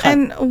 Well,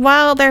 and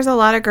while there's a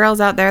lot of girls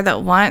out there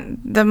that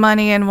want the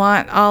money and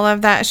want all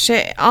of that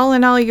shit, all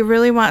in all, you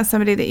really want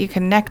somebody that you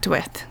connect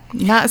with,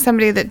 not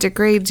somebody that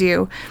degrades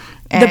you.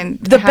 And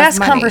the best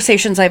money.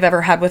 Conversations I've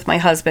ever had with my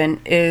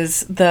husband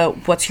is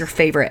what's your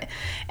favorite?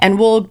 And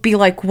we'll be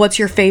like, what's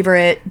your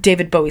favorite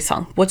David Bowie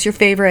song? What's your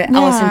favorite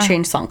Alice in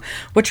Chains song?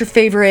 What's your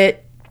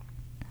favorite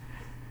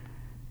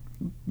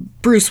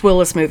Bruce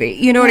Willis movie.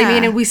 You know what I Yeah.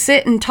 mean? And we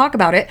sit and talk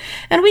about it,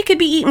 and we could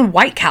be eating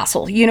White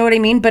Castle. You know what I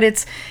mean? But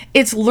it's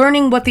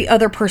learning what the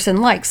other person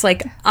likes.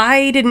 Like,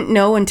 I didn't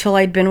know until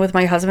I'd been with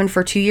my husband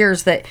for 2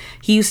 years that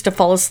he used to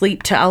fall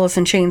asleep to Alice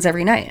in Chains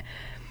every night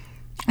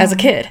as a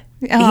kid.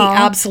 He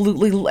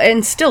absolutely,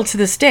 and still to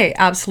this day,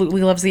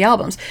 absolutely loves the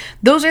albums.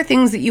 Those are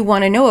things that you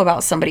want to know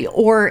about somebody.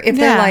 Or if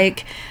they're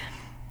like,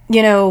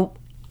 you know,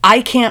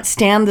 I can't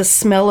stand the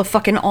smell of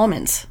fucking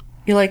almonds.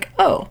 You're like,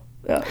 oh,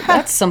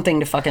 that's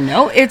something to fucking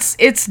know.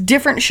 It's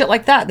different shit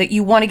like that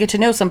you want to get to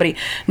know somebody.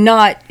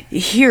 Not,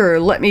 here,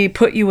 let me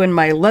put you in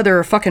my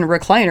leather fucking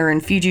recliner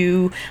and feed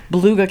you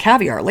beluga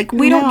caviar. Like,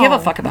 we don't give a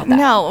fuck about that.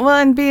 No, well,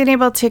 and being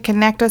able to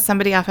connect with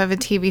somebody off of a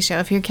TV show,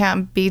 if you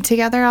can't be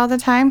together all the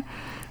time,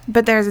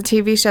 but there's a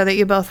TV show that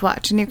you both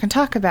watch and you can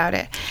talk about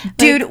it.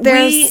 Dude,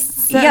 there's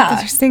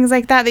things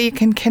like that you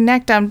can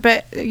connect on,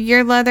 but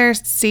your leather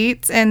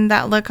seats and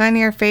that look on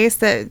your face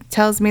that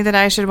tells me that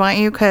I should want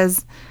you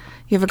because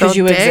you have a gold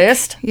you dick.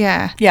 exist?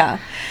 Yeah. Yeah.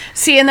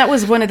 See, and that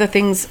was one of the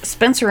things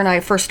Spencer and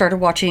I first started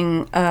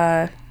watching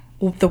The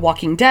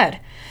Walking Dead.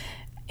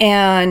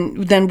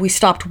 And then we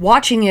stopped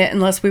watching it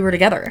unless we were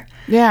together.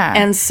 Yeah.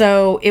 And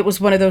so it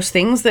was one of those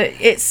things that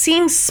it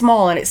seems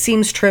small and it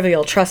seems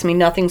trivial. Trust me,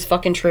 nothing's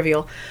fucking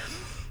trivial.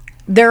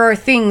 There are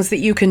things that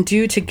you can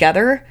do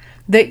together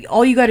that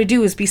all you got to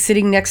do is be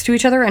sitting next to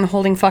each other and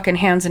holding fucking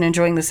hands and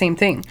enjoying the same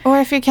thing. Or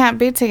if you can't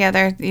be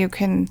together, you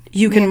can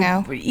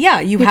know. Yeah,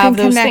 you You have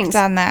can those connect things.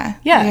 on that.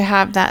 Yeah. You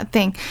have that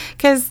thing.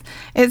 Because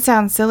it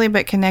sounds silly,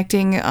 but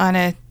connecting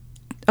on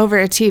over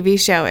a TV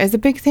show is a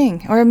big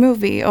thing, or a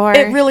movie, or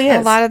It really is.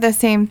 a lot of the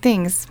same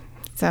things.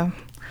 So,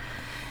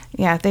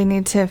 yeah, they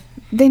need to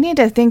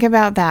think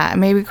about that.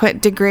 Maybe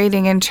quit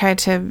degrading and try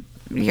to.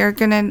 You're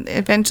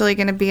eventually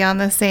gonna be on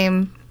the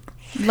same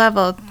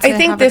level. I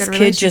think this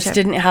kid just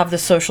didn't have the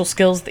social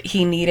skills that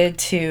he needed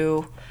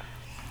to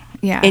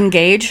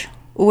engage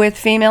with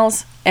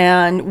females.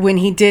 And when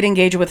he did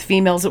engage with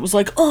females, it was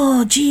like,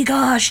 oh, gee,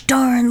 gosh,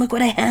 darn, look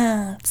what I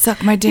have.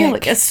 Suck my dick. You know,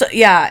 like,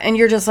 and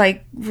you're just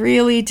like,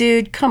 really,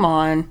 dude? Come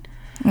on.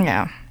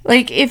 Yeah.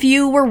 Like, if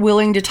you were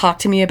willing to talk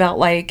to me about,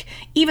 like,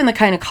 even the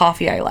kind of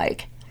coffee I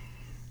like,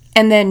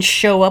 and then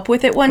show up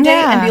with it one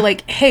day and be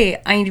like, hey,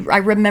 I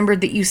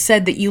remembered that you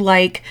said that you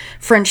like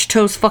French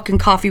toast fucking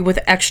coffee with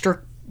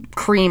extra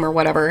cream or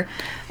whatever.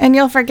 And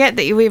you'll forget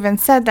that you even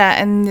said that,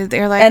 and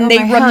they're like, and oh they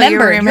my hell, you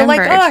remembered. You're like,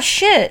 remembered. oh,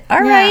 shit.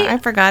 All right. I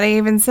forgot I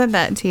even said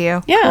that to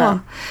you. Yeah.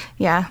 Cool.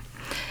 Yeah.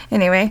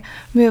 Anyway,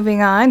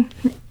 moving on.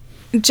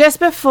 Just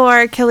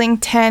before killing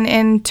 10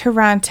 in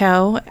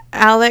Toronto,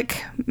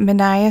 Alec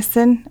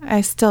Minayason,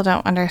 I still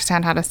don't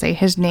understand how to say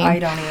his name. I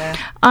don't either.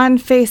 On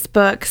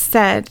Facebook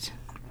said,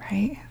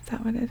 right? Is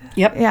that what it is?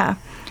 Yep. Yeah.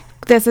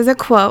 This is a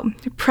quote.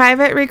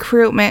 Private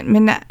recruitment,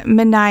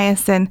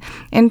 Minayason,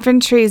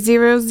 Infantry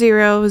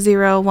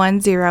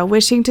 00010,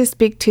 wishing to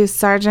speak to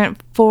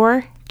Sergeant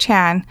 4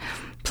 Chan.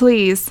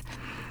 Please,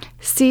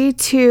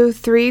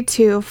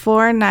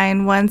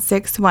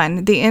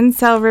 C23249161. The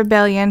Incel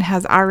Rebellion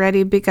has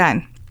already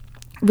begun.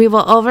 We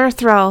will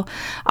overthrow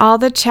all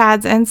the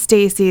Chads and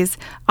Stacys.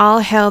 All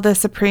hail the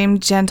Supreme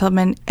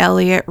Gentleman,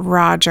 Elliot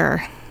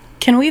Rodger.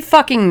 Can we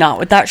fucking not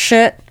with that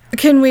shit?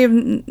 Can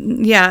we,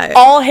 yeah.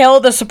 All hail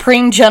the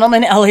Supreme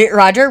Gentleman, Elliot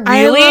Rodger?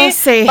 Really? I will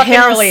say Fucking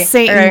hail really.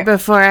 Satan All right.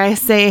 before I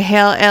say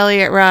hail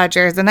Elliot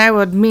Rodgers, and I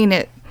would mean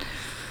it.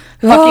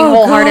 Fucking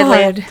wholeheartedly.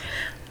 God.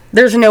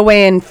 There's no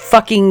way in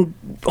fucking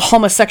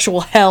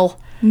homosexual hell,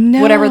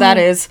 whatever that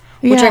is,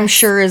 which I'm Yes.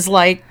 sure is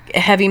like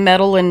heavy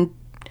metal and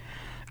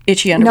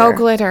itchy underwear. No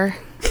glitter.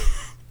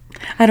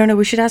 I don't know.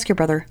 We should ask your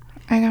brother.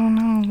 I don't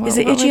know. Is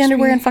it what itchy would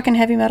underwear be- and fucking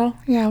heavy metal?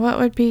 Yeah, what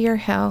would be your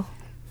hell?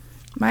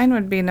 Mine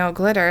would be no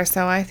glitter,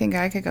 so I think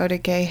I could go to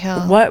gay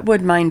hell. What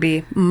would mine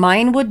be?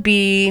 Mine would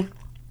be...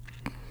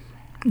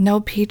 No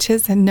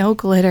peaches and no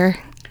glitter.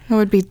 I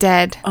would be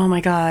dead. Oh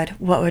my God.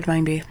 What would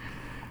mine be?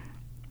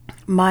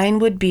 Mine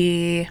would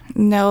be...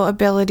 No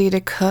ability to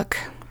cook.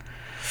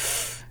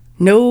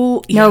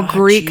 No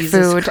Greek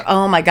food.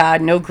 Oh my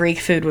God. No Greek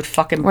food would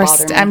fucking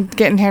bother me. I'm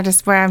getting here to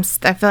where I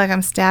feel like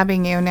I'm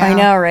stabbing you now. I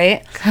know,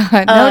 right?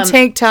 No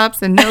tank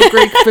tops and no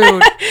Greek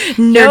food.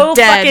 No You're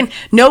dead. fucking...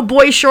 No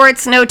boy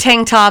shorts, no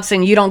tank tops,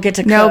 and you don't get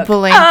to No cook.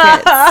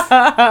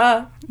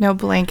 blankets. No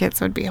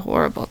blankets would be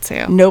horrible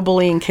too. No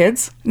bullying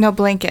kids? No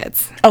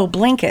blankets. Oh,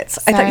 blankets.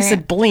 I thought you Sorry.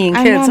 said bullying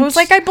I'm kids. I on- was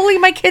like, I bully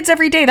my kids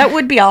every day. That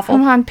would be awful.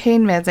 I'm on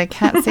pain meds. I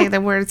can't say the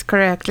words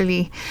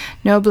correctly.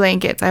 No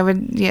blankets.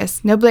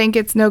 Yes. No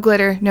blankets, no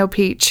glitter, no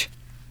peach.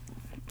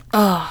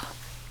 Oh.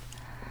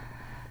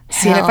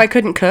 See, and if I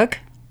couldn't cook,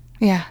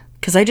 Yeah.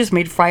 because I just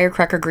made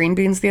firecracker green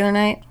beans the other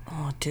night.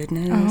 Oh,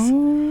 goodness.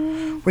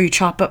 Where you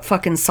chop up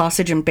fucking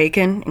sausage and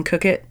bacon and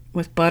cook it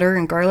with butter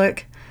and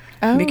garlic.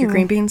 Make your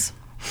green beans.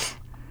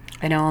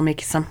 I know, I'll make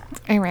you some.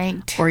 All right.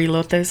 Or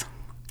elotes.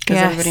 Because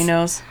Yes. everybody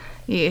knows.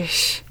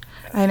 Yeesh.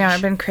 I know.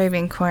 I've been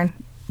craving corn.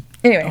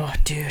 Anyway. Oh,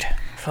 dude.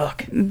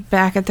 Fuck.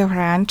 Back at the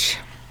ranch.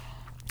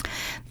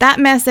 That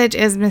message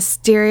is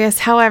mysterious.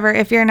 However,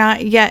 if you're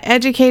not yet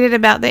educated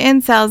about the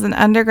incels, an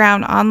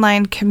underground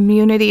online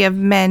community of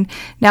men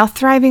now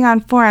thriving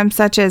on forums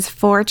such as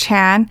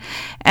 4chan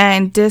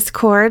and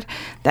Discord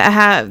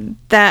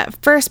that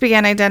first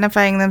began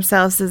identifying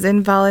themselves as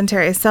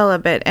involuntary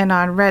celibate, and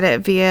on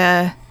Reddit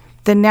via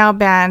the now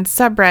banned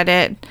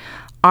subreddit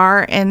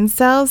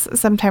r/incels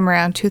sometime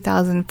around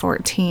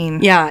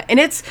 2014. Yeah, and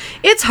it's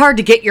hard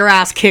to get your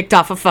ass kicked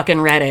off of fucking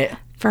Reddit.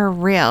 For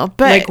real.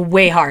 But Like,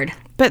 way hard.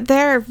 But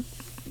they're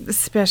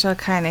special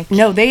kind of...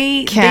 No,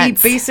 they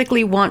cats.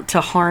 basically want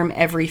to harm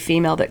every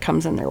female that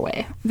comes in their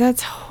way.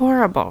 That's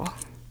horrible.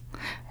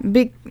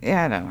 I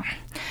don't know.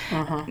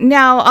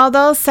 Now,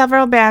 although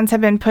several bans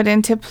have been put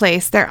into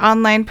place, their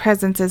online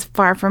presence is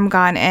far from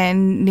gone,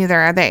 and neither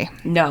are they.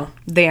 No,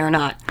 they are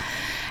not.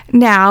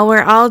 Now,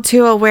 we're all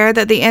too aware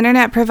that the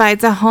internet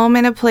provides a home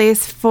and a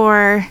place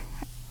for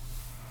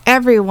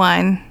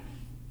everyone.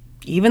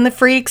 Even the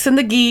freaks and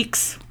the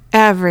geeks.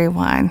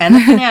 Everyone. And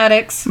the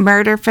fanatics.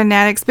 Murder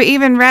fanatics. But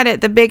even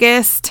Reddit, the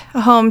biggest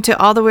home to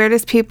all the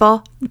weirdest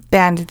people,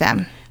 banned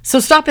them. So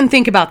stop and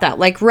think about that.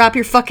 Like, wrap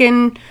your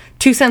fucking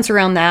 2 cents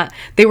around that.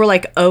 They were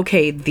like,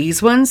 okay,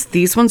 these ones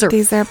are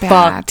bad.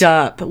 fucked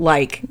up.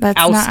 Like, Let's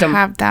oust not them.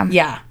 have them.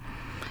 Yeah.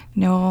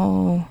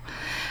 No.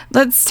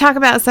 Let's talk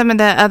about some of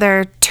the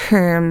other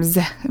terms.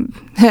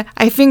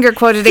 I finger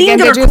quoted again.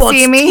 Did you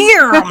see me?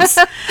 Terms.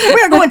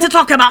 We're going to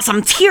talk about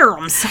some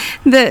terms.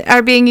 That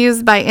are being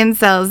used by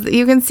incels.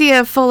 You can see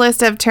a full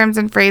list of terms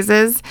and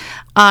phrases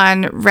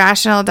on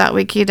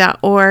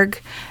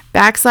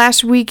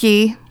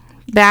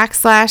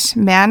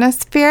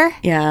rational.wiki.org/wiki/manosphere.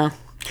 Yeah.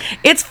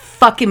 It's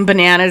fucking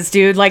bananas,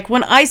 dude. Like,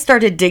 when I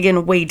started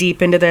digging way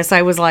deep into this,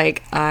 I was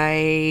like,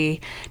 I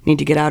need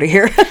to get out of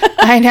here.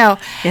 I know.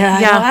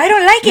 Yeah. I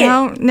don't like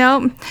it.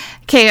 No.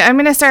 Okay, I'm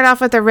going to start off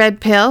with a red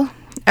pill.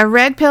 A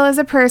red pill is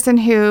a person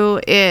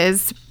who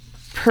is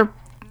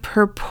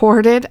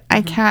purported,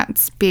 I can't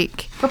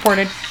speak,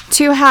 Purported.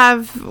 to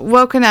have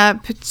woken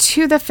up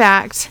to the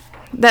fact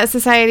that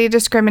society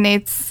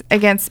discriminates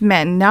against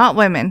men, not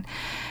women.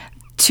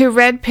 To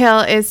red pill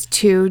is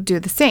to do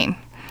the same.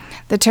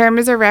 The term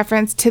is a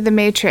reference to The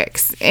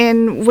Matrix,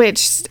 in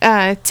which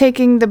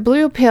taking the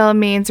blue pill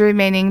means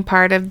remaining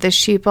part of the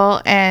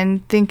sheeple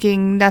and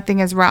thinking nothing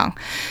is wrong.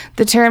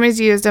 The term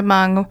is used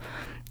among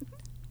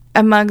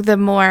the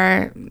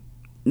more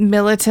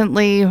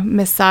militantly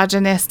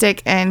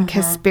misogynistic and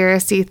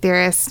conspiracy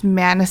theorist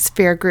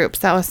manosphere groups.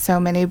 That was so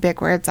many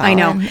big words. I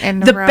know.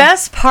 In a The row.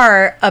 best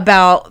part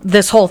about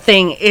this whole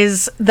thing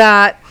is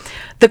that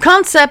the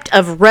concept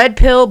of red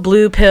pill,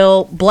 blue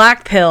pill,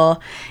 black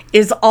pill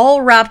is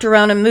all wrapped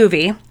around a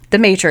movie, The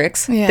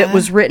Matrix, that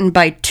was written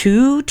by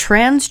 2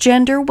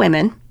 transgender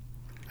women.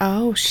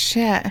 Oh,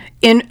 shit.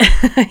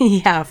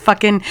 Yeah,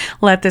 fucking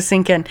let this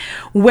sink in.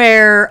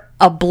 Where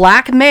a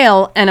black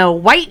male and a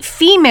white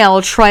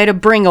female try to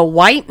bring a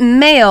white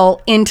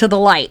male into the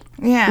light.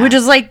 Yeah. Which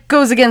is like,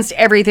 goes against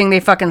everything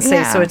they fucking say.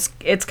 Yeah. So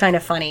it's kind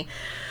of funny.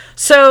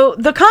 So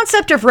the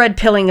concept of red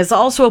pilling is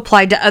also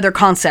applied to other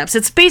concepts.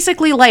 It's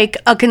basically like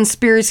a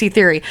conspiracy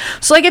theory.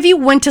 So like if you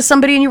went to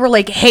somebody and you were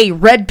like, hey,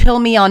 red pill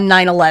me on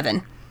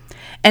 9/11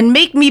 and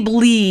make me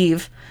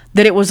believe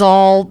that it was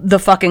all the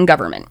fucking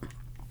government.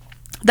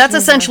 That's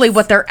essentially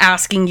what they're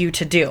asking you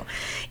to do.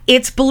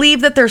 It's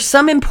believed that there's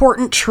some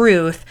important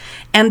truth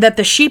and that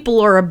the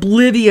sheeple are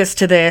oblivious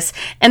to this.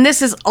 And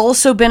this has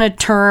also been a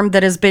term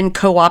that has been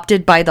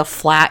co-opted by the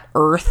flat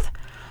earth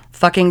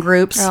fucking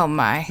groups. Oh,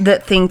 my.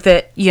 That think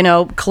that,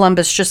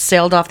 Columbus just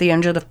sailed off the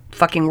edge of the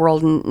fucking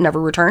world and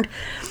never returned.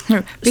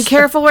 Be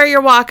careful where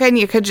you're walking.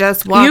 You could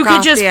just walk You could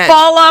off just the edge.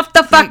 fall off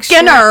the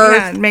fucking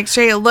earth. Yeah, make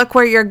sure you look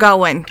where you're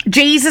going.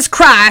 Jesus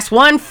Christ,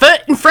 1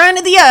 foot in front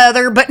of the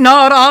other, but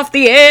not off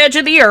the edge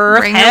of the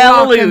earth. Bring your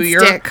Hallelujah.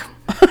 walking stick.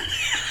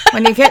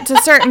 When you get to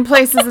certain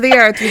places of the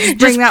earth, you just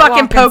bring Just that fucking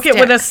walking poke it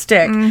stick. with a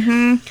stick.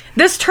 Mm-hmm.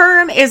 This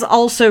term is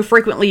also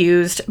frequently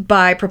used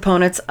by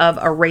proponents of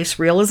a race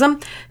realism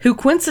who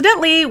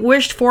coincidentally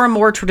wished for a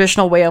more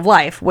traditional way of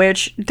life,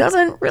 which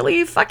doesn't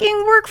really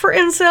fucking work for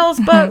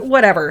incels, but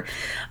whatever.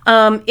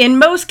 In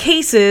most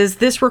cases,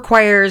 this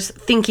requires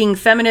thinking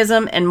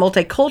feminism and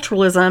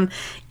multiculturalism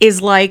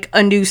is like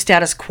a new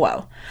status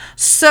quo.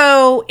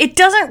 So it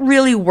doesn't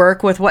really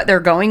work with what they're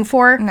going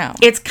for. No.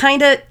 It's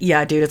kind of,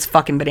 yeah, dude, it's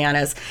fucking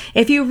bananas.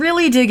 If you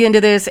really dig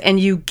into this and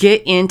you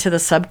get into the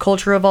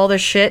subculture of all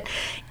this shit,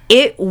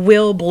 it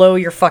will blow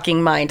your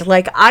fucking mind.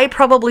 Like, I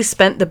probably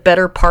spent the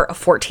better part of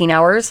 14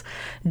 hours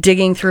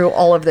digging through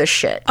all of this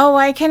shit. Oh,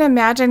 I can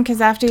imagine,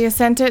 because after you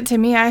sent it to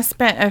me, I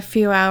spent a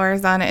few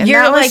hours on it. And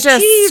You're that was like,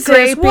 just Jesus,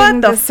 scraping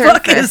what the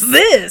fuck surface. is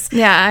this?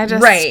 Yeah, I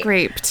just Right.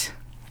 scraped.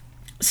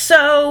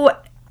 So,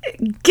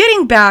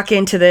 getting back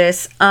into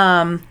this,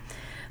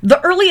 the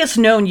earliest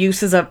known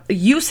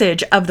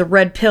usage of the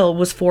red pill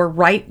was for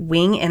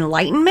right-wing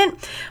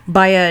enlightenment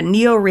by a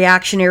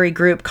neo-reactionary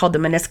group called the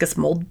Meniscus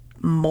Mold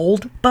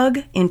Bug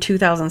in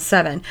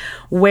 2007,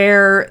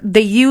 where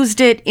they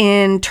used it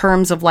in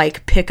terms of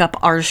like pickup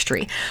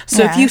artistry.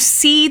 So if you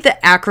see the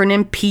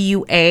acronym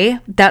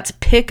PUA, that's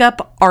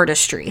pickup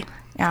artistry.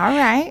 All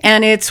right.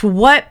 And it's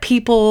what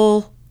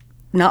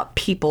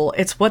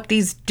it's what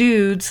these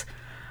dudes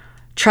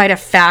try to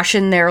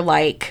fashion their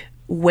like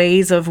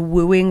ways of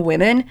wooing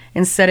women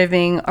instead of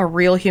being a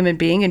real human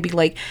being and be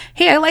like,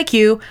 hey, I like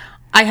you.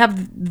 I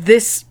have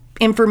this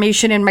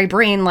information in my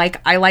brain.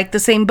 Like, I like the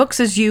same books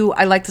as you.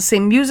 I like the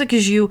same music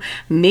as you.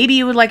 Maybe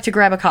you would like to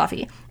grab a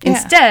coffee. Yeah.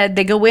 Instead,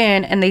 they go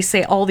in and they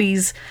say all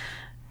these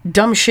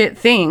dumb shit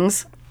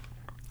things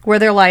where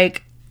they're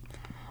like,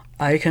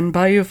 I can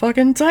buy you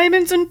fucking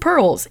diamonds and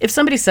pearls. If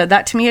somebody said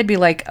that to me, I'd be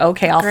like,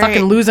 okay, I'll Great.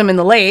 fucking lose them in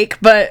the lake.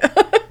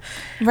 But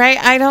Right.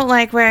 I don't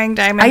like wearing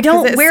diamonds. I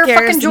don't 'cause it wear scares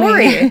fucking me.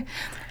 jewelry.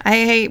 I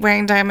hate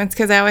wearing diamonds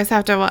because I always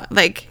have to,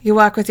 like, you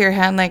walk with your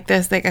hand like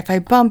this. Like, if I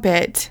bump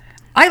it.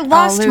 I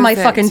lost lose my it.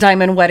 fucking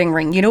diamond wedding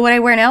ring. You know what I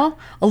wear now?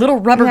 A little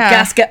rubber Yeah.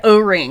 gasket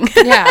O-ring.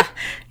 Yeah.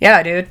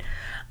 Yeah, dude.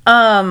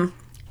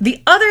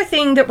 The other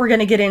thing that we're going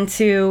to get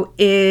into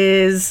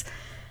is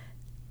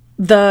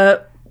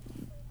the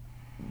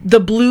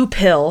blue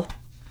pill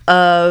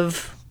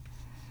of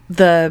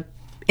the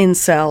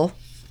incel.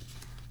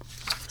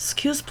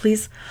 Excuse,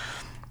 please.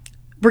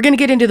 We're going to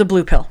get into the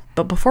blue pill.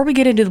 But before we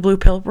get into the blue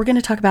pill, we're going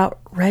to talk about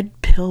red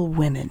pill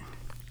women.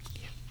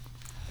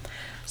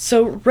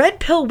 So, red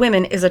pill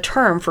women is a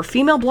term for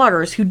female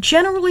bloggers who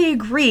generally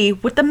agree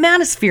with the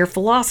manosphere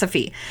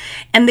philosophy.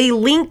 And they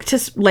link to,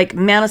 like,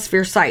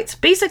 manosphere sites,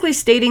 basically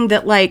stating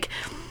that, like,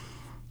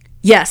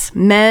 yes,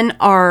 men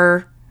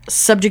are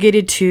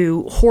subjugated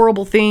to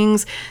horrible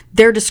things.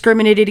 They're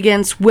discriminated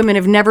against. Women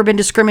have never been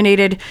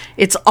discriminated.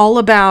 It's all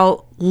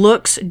about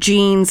looks,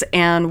 genes,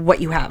 and what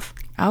you have.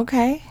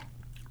 Okay.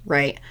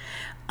 Right.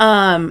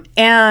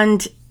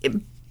 And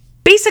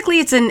basically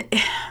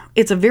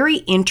it's a very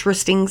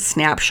interesting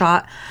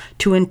snapshot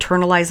to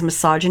internalize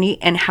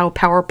misogyny and how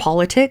power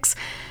politics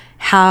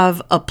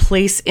have a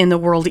place in the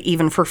world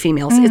even for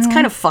females. It's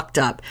kind of fucked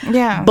up.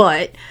 Yeah.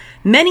 But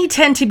many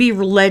tend to be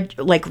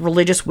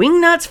religious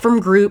wingnuts from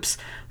groups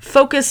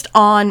focused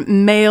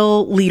on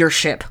male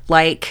leadership.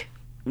 Like,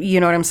 you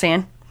know what I'm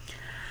saying?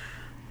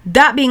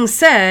 That being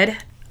said,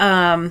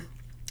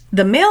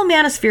 the male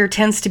manosphere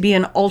tends to be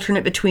an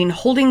alternate between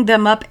holding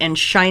them up and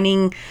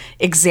shining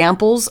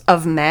examples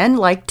of men,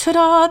 like,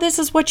 ta-da, this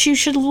is what you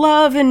should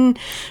love and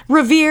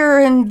revere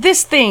and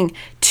this thing,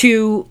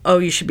 to, oh,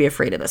 you should be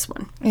afraid of this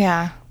one.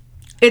 Yeah.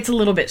 It's a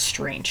little bit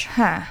strange.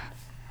 Huh.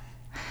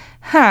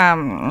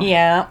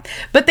 Yeah.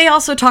 But they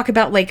also talk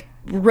about, like,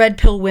 red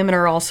pill women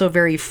are also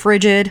very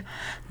frigid.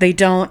 They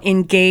don't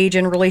engage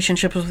in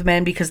relationships with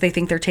men because they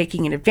think they're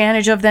taking an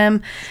advantage of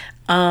them.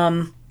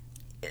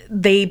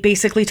 They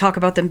basically talk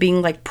about them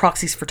being like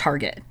proxies for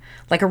Target.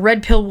 Like a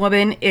red pill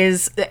woman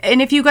is,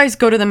 and if you guys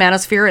go to the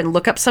manosphere and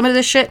look up some of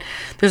this shit,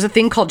 there's a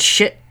thing called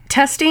shit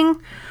testing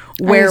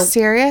where, Are you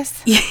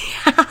serious?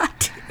 yeah,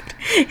 dude,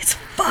 it's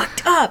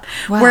fucked up.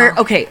 Wow. Where,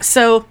 okay,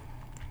 so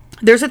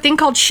there's a thing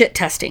called shit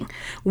testing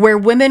where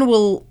women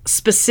will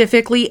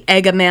specifically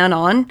egg a man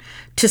on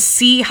to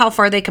see how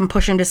far they can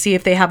push him to see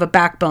if they have a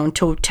backbone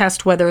to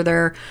test whether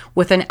they're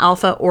with an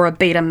alpha or a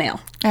beta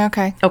male.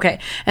 Okay. Okay.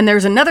 And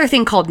there's another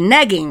thing called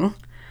negging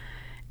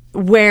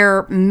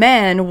where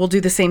men will do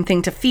the same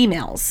thing to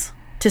females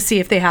to see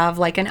if they have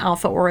like an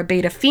alpha or a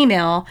beta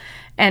female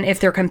and if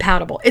they're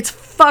compatible. It's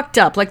fucked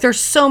up. Like there's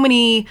so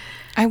many.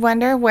 I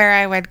wonder where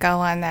I would go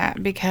on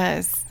that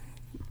because,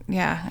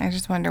 yeah, I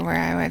just wonder where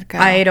I would go.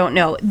 I don't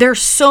know.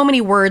 There's so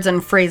many words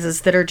and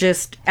phrases that are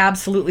just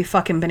absolutely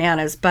fucking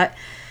bananas. But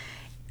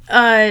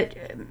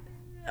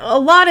a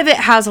lot of it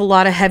has a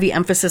lot of heavy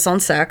emphasis on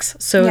sex.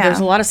 So Yeah. there's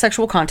a lot of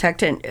sexual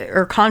context,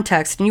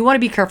 and you want to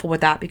be careful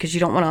with that because you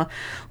don't want to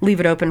leave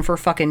it open for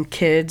fucking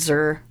kids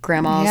or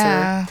grandmas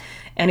Yeah. or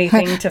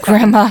anything to fucking-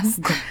 Grandmas.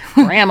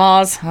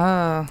 grandmas.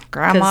 Oh,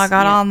 grandma 'Cause,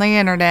 got yeah. on the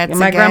internet. And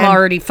my grandma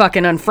already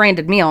fucking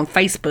unfriended me on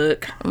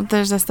Facebook.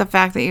 There's just the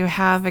fact that you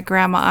have a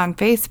grandma on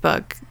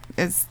Facebook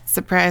is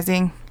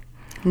surprising.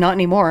 Not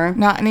anymore.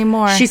 Not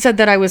anymore. She said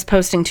that I was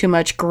posting too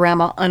much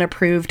grandma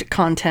unapproved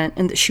content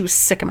and that she was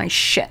sick of my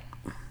shit.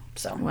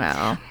 So,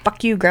 Well,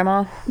 fuck you,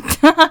 grandma.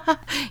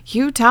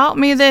 you taught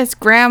me this,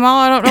 grandma.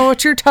 I don't know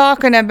what you're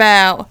talking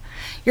about.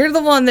 You're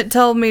the one that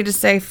told me to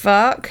say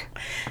fuck.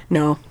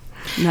 No,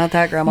 not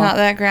that grandma. Not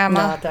that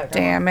grandma. Not that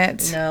grandma. Damn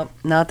it. No,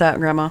 not that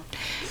grandma.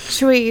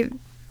 Should we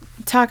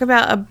talk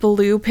about a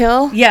blue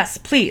pill? Yes,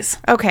 please.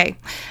 Okay.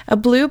 A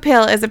blue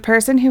pill is a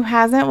person who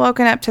hasn't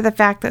woken up to the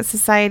fact that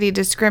society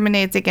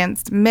discriminates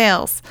against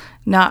males,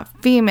 not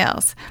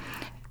females.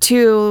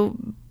 To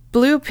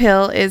blue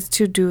pill is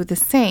to do the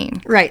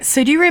same. Right.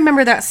 So do you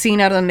remember that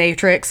scene out of The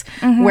Matrix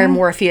where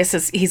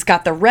Morpheus he's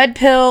got the red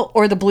pill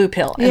or the blue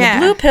pill? And Yeah.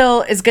 the blue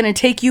pill is going to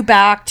take you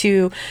back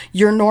to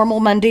your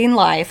normal mundane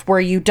life where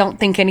you don't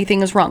think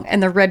anything is wrong.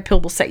 And the red pill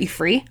will set you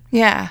free.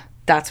 Yeah.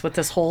 That's what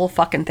this whole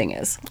fucking thing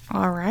is.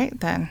 All right,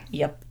 then.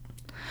 Yep.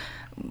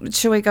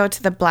 Should we go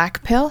to the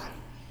black pill?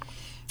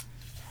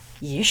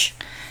 Yeesh.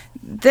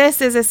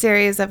 This is a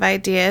series of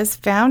ideas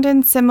found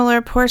in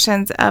similar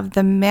portions of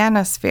the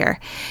manosphere.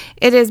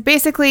 It is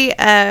basically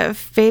a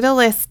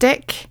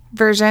fatalistic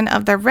version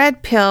of the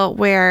red pill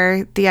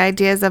where the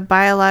ideas of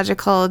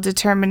biological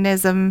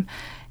determinism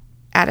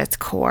at its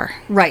core.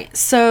 Right.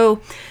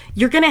 So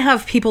you're going to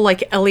have people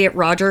like Elliot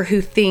Rodger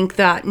who think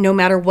that no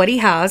matter what he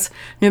has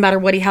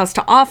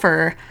to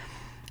offer,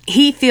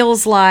 he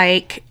feels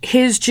like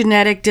his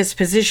genetic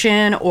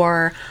disposition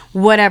or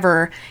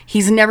whatever,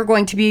 he's never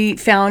going to be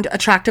found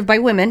attractive by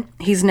women.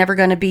 He's never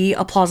going to be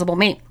a plausible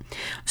mate.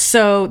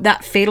 So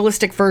that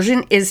fatalistic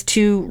version is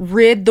to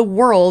rid the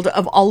world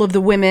of all of the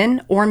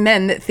women or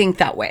men that think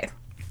that way.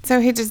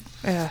 So he just,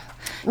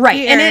 Right.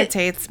 he And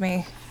irritates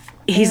me.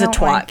 he's I a don't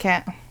twat. like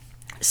it.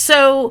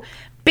 So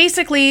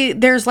basically,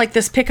 there's like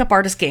this pickup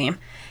artist game,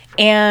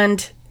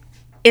 and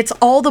it's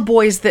all the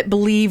boys that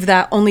believe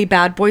that only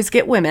bad boys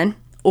get women,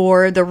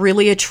 or the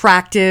really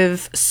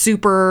attractive,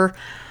 super,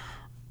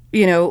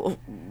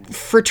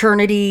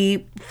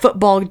 fraternity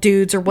football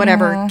dudes or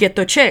whatever get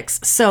the chicks.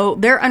 So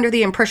they're under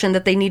the impression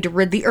that they need to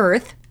rid the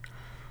earth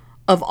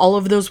of all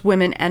of those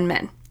women and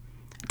men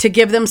to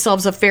give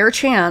themselves a fair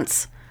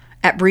chance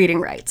at breeding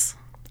rights.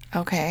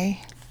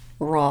 Okay.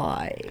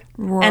 Right.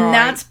 And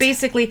that's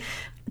basically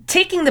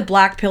taking the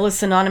black pill is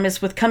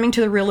synonymous with coming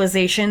to the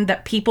realization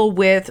that people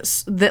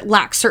that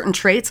lack certain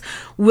traits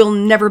will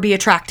never be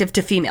attractive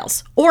to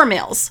females or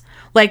males.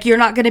 Like, you're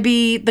not going to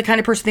be the kind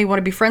of person they want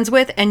to be friends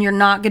with, and you're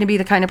not going to be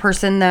the kind of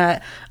person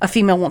that a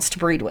female wants to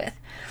breed with.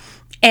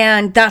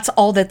 And that's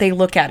all that they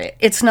look at it.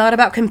 It's not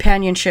about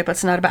companionship.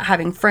 It's not about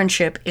having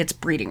friendship. It's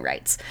breeding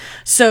rights.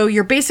 So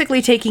you're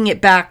basically taking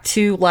it back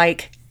to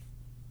like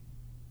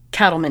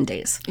cattleman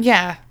days.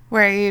 Yeah,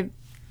 where you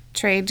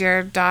trade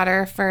your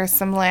daughter for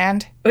some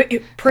land.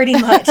 Pretty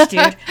much,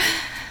 dude.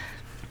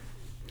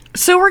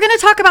 So we're going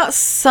to talk about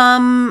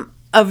some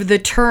of the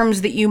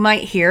terms that you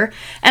might hear.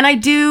 And I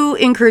do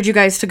encourage you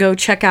guys to go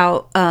check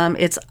out,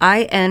 it's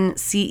incels.me,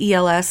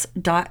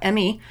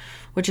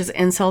 which is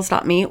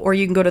incels.me, or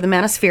you can go to the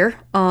Manosphere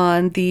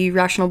on the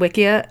Rational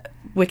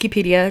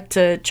Wikipedia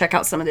to check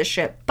out some of this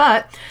shit.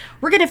 But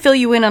we're going to fill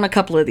you in on a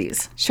couple of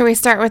these. Should we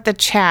start with the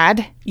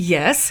Chad?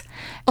 Yes.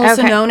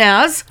 Also Okay. known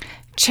as...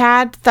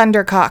 Chad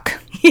Thundercock.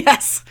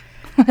 Yes.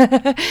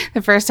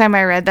 The first time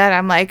I read that,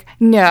 I'm like,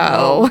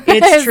 no.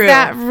 It's Is true.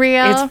 that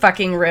real? It's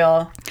fucking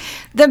real.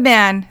 The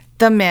man,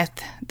 the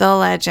myth, the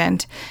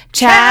legend.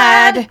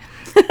 Chad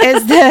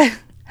is the...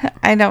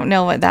 I don't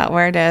know what that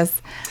word is.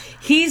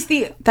 He is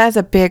That's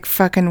a big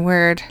fucking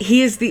word.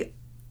 the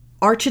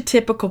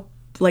archetypical,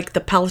 like,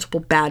 the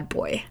palatable bad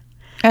boy.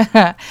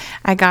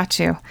 I got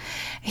you.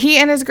 He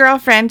and his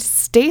girlfriend,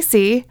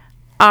 Stacy,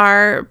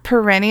 are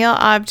perennial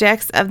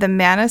objects of the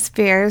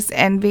manosphere's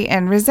envy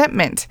and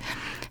resentment.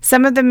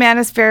 Some of the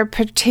manosphere,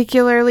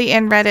 particularly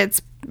in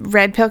Reddit's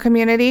Red Pill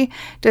community,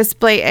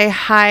 display a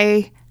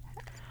high...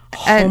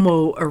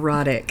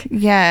 Homoerotic.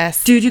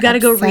 Yes. Dude, you got to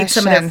go read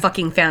some of their obsession.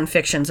 fucking fan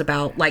fictions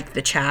about, like,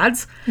 the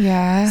Chads.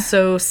 Yeah.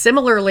 So,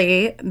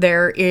 similarly,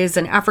 there is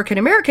an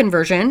African-American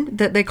version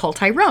that they call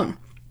Tyrone.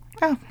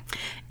 Oh.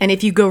 And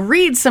if you go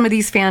read some of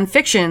these fan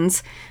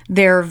fictions,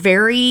 they're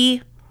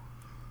very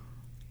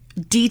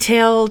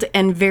detailed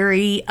and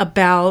very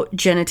about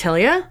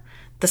genitalia,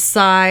 the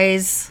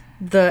size,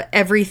 the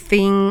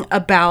everything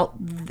about...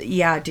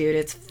 Yeah, dude,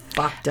 it's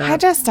fucked up. I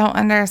just don't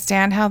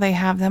understand how they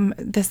have them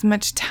this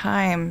much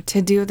time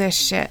to do this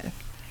shit.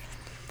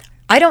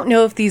 I don't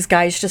know if these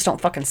guys just don't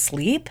fucking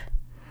sleep.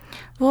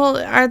 Well,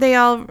 are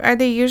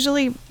they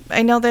usually,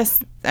 I know this,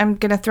 I'm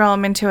going to throw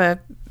them into a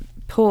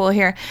pool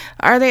here.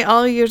 Are they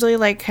all usually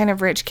like kind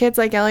of rich kids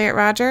like Elliot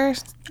Rodger?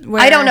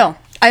 I don't know.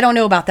 I don't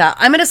know about that.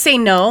 I'm going to say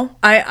no.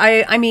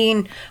 I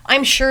mean,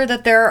 I'm sure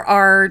that there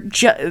are...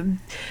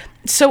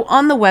 So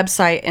on the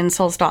website,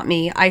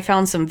 incels.me, I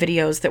found some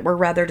videos that were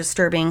rather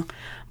disturbing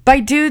by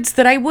dudes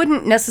that I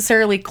wouldn't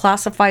necessarily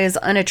classify as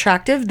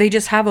unattractive. They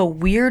just have a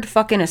weird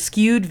fucking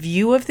askewed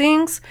view of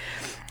things.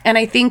 And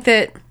I think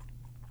that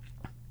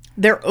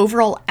their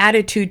overall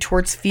attitude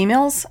towards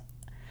females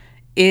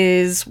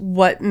is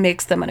what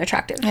makes them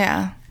unattractive.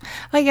 Yeah.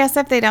 Well, I guess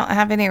if they don't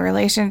have any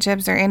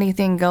relationships or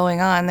anything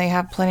going on, they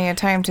have plenty of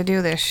time to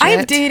do this shit. I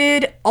have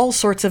dated all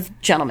sorts of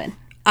gentlemen.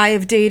 I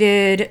have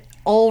dated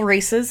all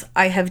races.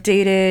 I have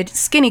dated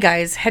skinny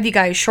guys, heavy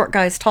guys, short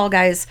guys, tall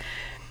guys.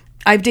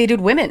 I've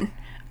dated women.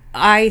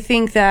 I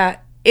think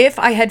that if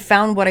I had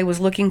found what I was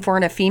looking for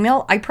in a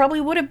female, I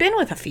probably would have been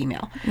with a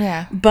female.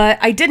 Yeah. But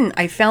I didn't.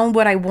 I found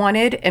what I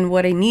wanted and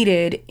what I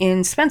needed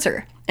in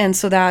Spencer. And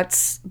so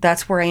that's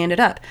where I ended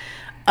up.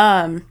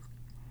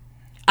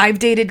 I've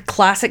dated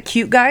classic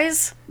cute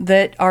guys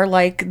that are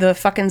like the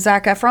fucking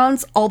Zac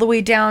Efrons, all the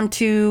way down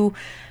to,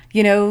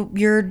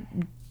 your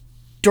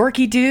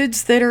dorky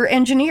dudes that are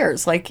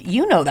engineers. Like,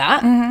 you know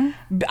that.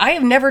 Mm-hmm. I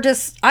have never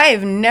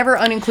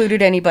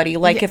unincluded anybody.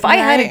 Like, if I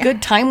had a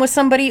good time with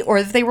somebody, or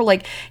if they were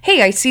like,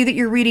 hey, I see that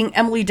you're reading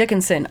Emily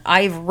Dickinson,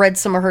 I've read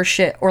some of her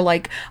shit, or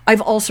like,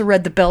 I've also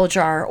read The Bell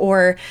Jar,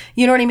 or,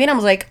 you know what I mean? I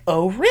was like,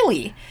 oh,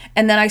 really?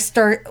 And then I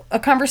start a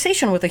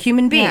conversation with a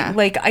human being. Yeah.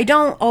 Like, I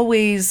don't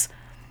always...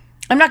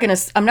 I'm not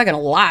gonna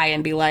lie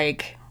and be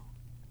like,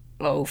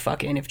 oh,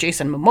 fucking, if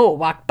Jason Momoa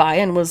walked by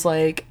and was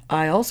like,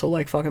 I also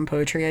like fucking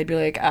poetry, I'd be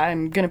like,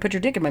 I'm gonna put your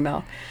dick in my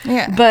mouth.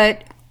 Yeah.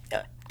 But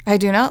I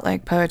do not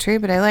like poetry,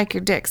 but I like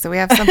your dick, so we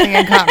have something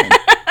in common.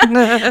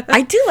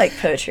 I do like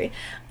poetry.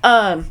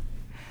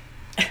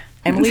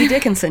 Emily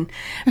Dickinson.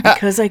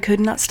 Because I could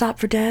not stop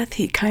for death,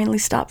 he kindly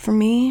stopped for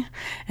me,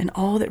 and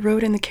all that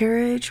rode in the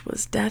carriage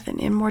was death and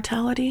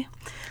immortality.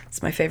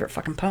 It's my favorite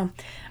fucking poem.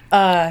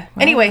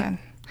 Anyway,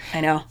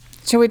 I know.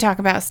 Should we talk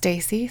about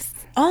Stacy's?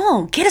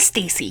 Oh, get a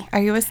Stacy. Are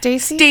you a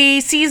Stacy?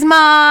 Stacy's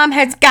mom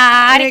has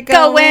got it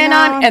going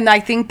on. And I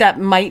think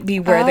that might be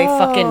where they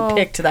fucking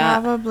picked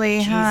that. Probably,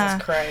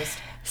 Jesus Christ.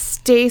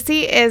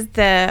 Stacy is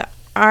the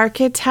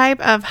archetype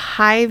of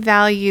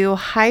high-value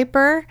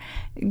hyper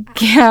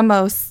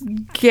gamo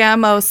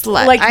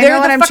slut. Like, I they're know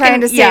what the I'm fucking,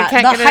 trying to say. yeah,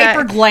 Can't the get it out.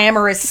 hyper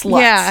glamorous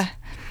sluts. Yeah.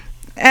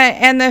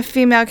 And the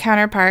female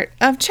counterpart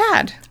of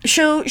Chad.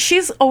 So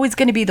she's always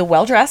going to be the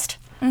well-dressed,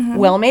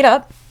 well made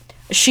up.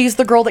 She's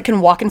the girl that can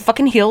walk in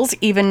fucking heels,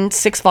 even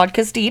 6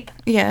 vodkas deep.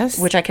 Yes.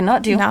 Which I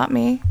cannot do. Not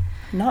me.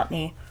 Not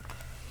me.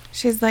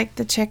 She's like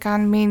the chick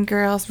on Mean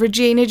Girls,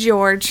 Regina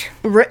George.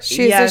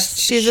 She's a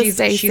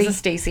Stacy. She's a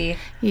Stacy.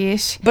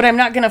 Yeesh. But I'm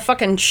not going to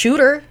fucking shoot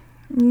her.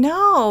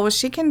 No,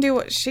 she can do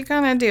what she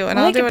gonna do, and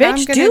I'll Like, do what I'm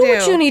bitch, gonna do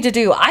what you need to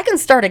do. I can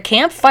start a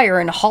campfire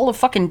and haul a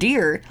fucking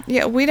deer.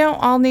 Yeah, we don't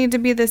all need to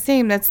be the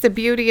same. That's the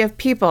beauty of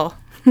people.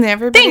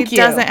 Everybody Thank you.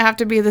 doesn't have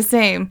to be the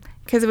same,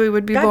 because we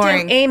would be Goddamn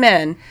boring.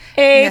 amen.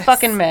 Yes.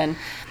 Fucking men.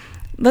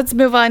 Let's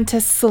move on to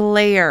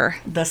Slayer.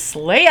 The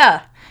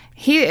Slayer.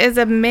 He is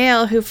a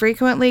male who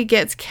frequently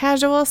gets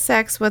casual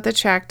sex with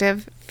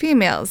attractive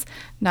females,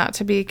 not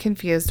to be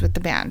confused with the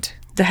band,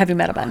 The heavy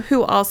metal band.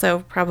 who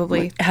also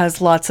probably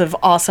Has lots of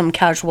awesome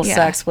casual Yeah.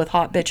 sex with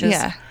hot bitches.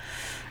 yeah.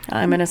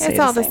 I'm going to say It's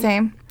all the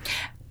same.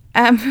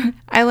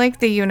 I like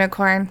the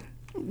unicorn.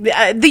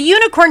 The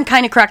unicorn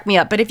kind of cracked me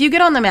up, but if you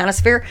get on the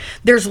Manosphere,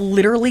 there's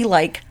literally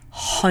like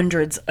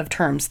hundreds of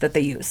terms that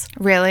they use.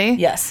 Really?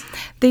 Yes.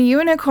 The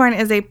unicorn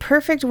is a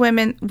perfect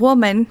woman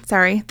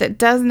that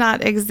does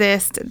not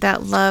exist,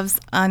 that loves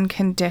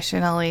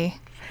unconditionally.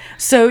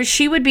 So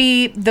she would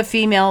be the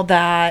female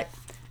that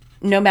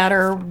no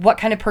matter what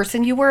kind of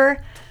person you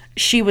were,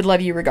 she would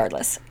love you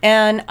regardless.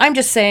 And I'm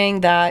just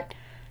saying that,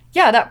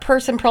 yeah, that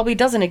person probably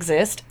doesn't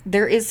exist.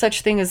 There is such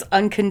thing as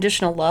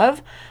unconditional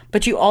love,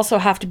 but you also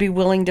have to be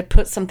willing to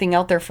put something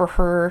out there for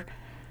her.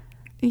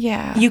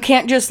 Yeah. You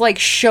can't just like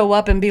show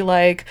up and be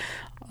like,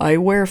 I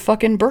wear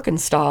fucking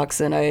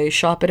Birkenstocks and I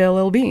shop at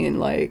LL Bean.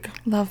 Like,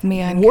 Love me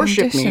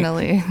worship me.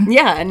 unconditionally.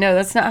 Yeah, no,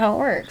 that's not how it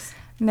works.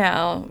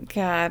 No,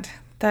 God.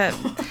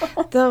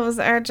 Those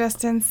are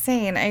just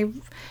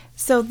insane.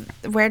 So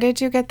where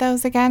did you get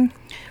those again?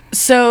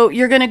 So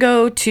you're going to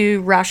go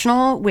to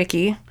Rational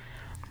Wiki,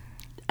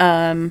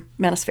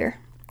 Manosphere.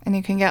 And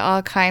you can get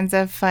all kinds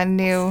of fun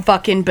new...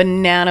 Fucking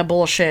banana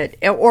bullshit.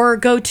 Or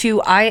go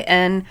to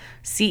incels.me,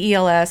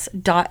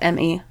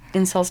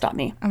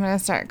 incels.me. I'm going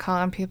to start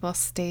calling people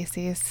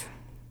Stacy's.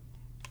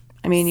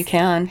 I mean, you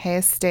can.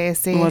 Hey,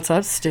 Stacy. What's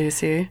up,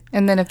 Stacy?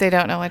 And then if they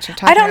don't know what you're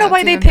talking about, I don't know why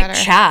it's they even picked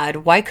better. Chad.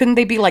 Why couldn't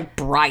they be like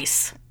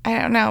Bryce? I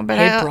don't know, but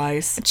Hey,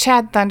 Bryce.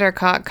 Chad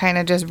Thundercock kind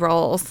of just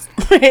rolls.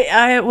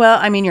 Well,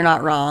 I mean, you're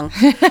not wrong.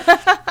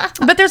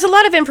 But there's a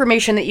lot of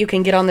information that you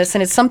can get on this,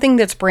 and it's something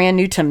that's brand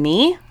new to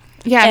me.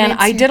 Yeah, And me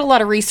I too. did a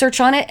lot of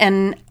research on it,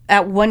 and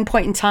at one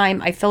point in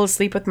time, I fell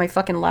asleep with my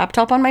fucking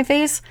laptop on my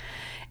face,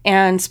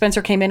 and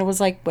Spencer came in and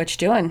was like, what you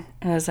doing?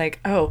 And I was like,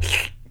 oh,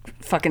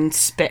 fucking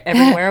spit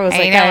everywhere. I was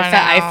like,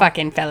 I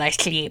fucking fell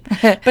asleep.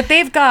 But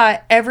they've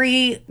got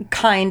every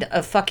kind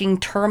of fucking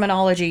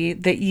terminology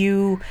that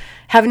you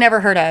have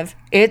never heard of.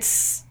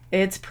 It's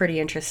pretty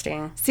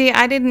interesting. See,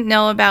 I didn't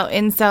know about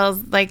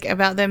incels, like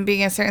about them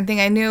being a certain thing.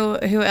 I knew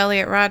who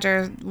Elliot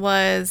Rodger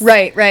was.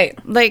 Right.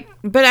 Like,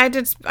 but I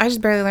just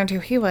barely learned who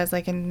he was,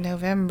 like in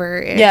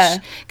November-ish. Yeah.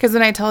 Because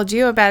when I told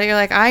you about it, you're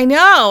like, I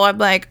know. I'm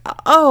like,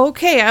 oh,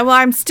 okay. Well,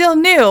 I'm still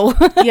new.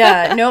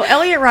 Yeah, no,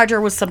 Elliot Rodger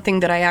was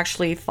something that I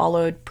actually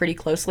followed pretty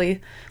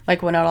closely,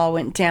 like when it all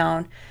went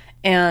down.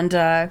 And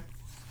I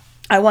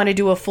want to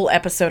do a full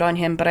episode on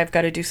him, but I've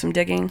got to do some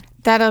digging.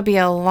 That'll be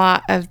a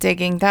lot of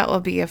digging. That will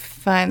be a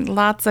fun,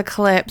 lots of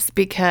clips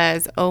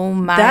because, oh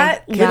my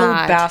That God. little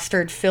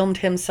bastard filmed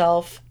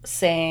himself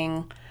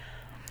saying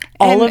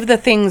all of the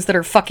things that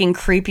are fucking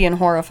creepy and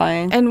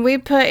horrifying. And we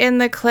put in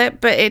the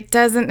clip, but it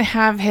doesn't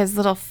have his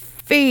little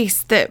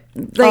face that,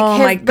 like, Oh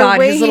my God, the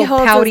way his he little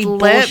holds pouty his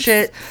lips.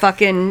 bullshit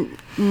fucing...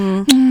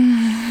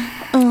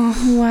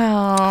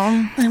 Well,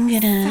 I'm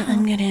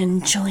gonna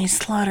enjoy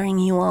slaughtering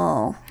you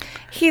all.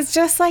 he's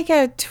just like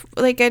a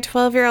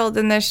 12-year-old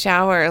in the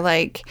shower,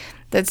 like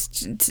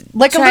that's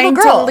Like a trying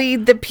little girl. to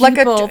lead the people like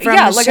a, from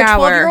yeah, the like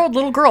shower. a 12-year-old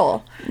little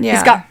girl. Yeah.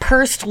 He's got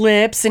pursed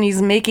lips and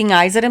he's making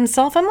eyes at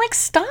himself. I'm like,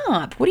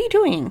 stop. What are you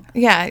doing?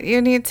 Yeah,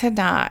 you need to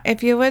not.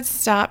 If you would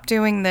stop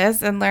doing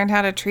this and learn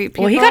how to treat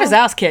people. Well, he got his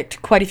ass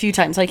kicked quite a few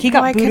times. Like, he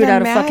got I can booted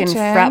out of fucking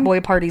imagine. frat boy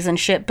parties and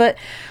shit. But,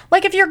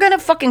 like, if you're gonna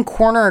fucking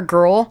corner a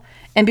girl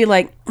and be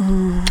like,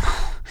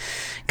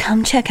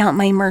 come check out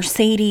my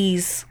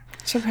Mercedes.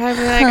 She'll probably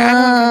be like, I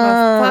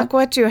don't give a fuck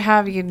what you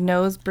have, you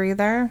nose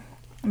breather.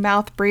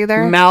 Mouth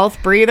breather.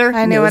 Mouth breather.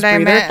 I knew nose what I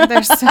breather.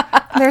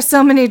 meant. There's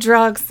so many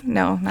drugs.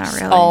 No, not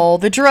really. All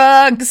the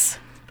drugs.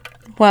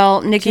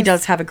 Well, Nikki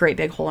does have a great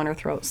big hole in her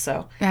throat,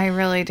 so. I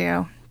really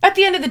do. At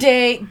the end of the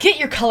day, get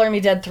your Color Me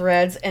Dead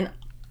threads and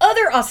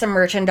other awesome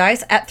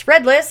merchandise at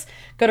Threadless.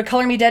 Go to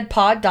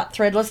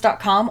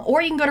colormedeadpod.threadless.com,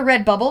 or you can go to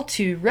Redbubble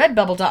to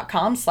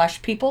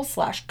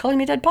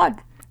redbubble.com/people/colormedeadpod.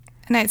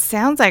 And it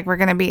sounds like we're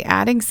going to be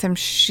adding some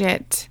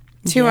shit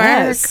to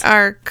Yes.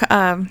 our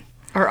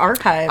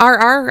archive.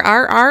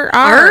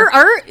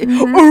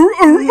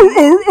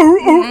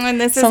 And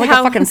this is Sound like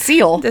how a fucking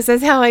seal. This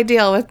is how I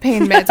deal with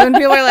pain meds. When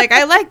people are like,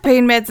 I like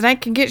pain meds and I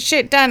can get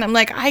shit done, I'm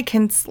like, I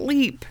can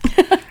sleep.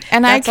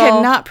 And I That's all.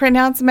 cannot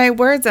pronounce my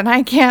words and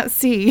I can't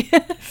see.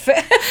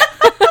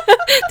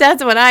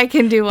 That's what I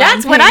can do.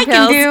 That's on what pain I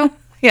can pills. do.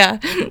 Yeah.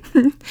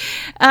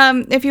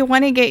 If you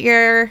want to get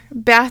your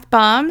bath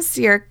bombs,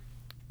 your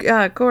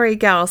Gory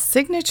Gal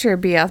signature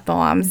bath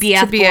bombs,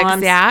 to be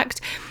exact,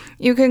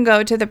 you can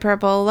go to the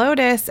Purple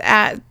Lotus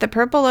at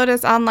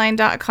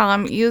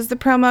thepurplelotusonline.com. Use the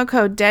promo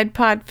code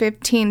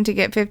DEADPOD15 to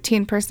get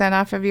 15%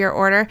 off of your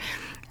order.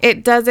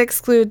 It does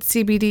exclude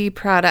CBD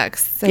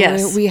products, so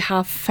Yes. we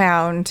have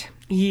found.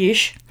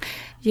 Yeesh.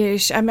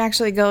 Yeesh. I'm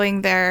actually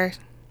going there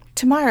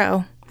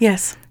tomorrow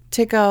Yes.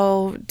 to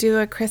go do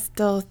a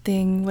crystal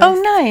thing with, Oh,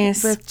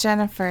 nice. with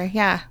Jennifer.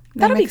 Yeah.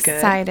 That'll I'm be good.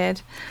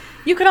 excited.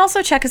 You can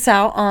also check us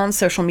out on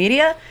social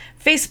media.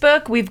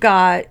 Facebook, we've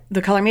got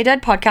the Color Me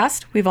Dead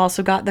podcast. We've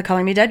also got the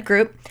Color Me Dead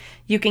group.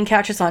 You can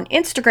catch us on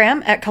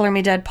Instagram at Color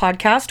Me Dead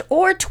podcast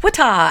or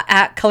Twitter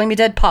at Color Me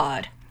Dead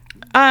pod.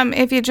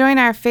 If you join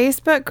our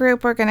Facebook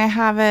group, we're going to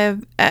have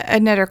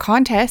another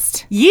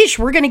contest. Yeesh,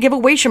 we're going to give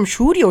away some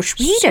Studio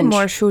Sweden. Some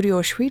more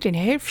Studio Sweden Oh,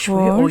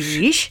 headphones.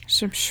 yeesh.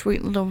 Some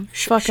sweet little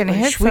fucking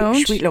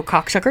headphones. Sweet little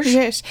cocksuckers.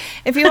 Yes.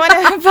 If you want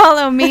to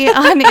follow me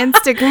on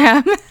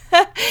Instagram,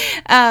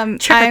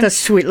 Check out this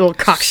sweet little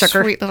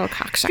cocksucker. Sweet little If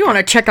you cocksucker. want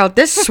to check out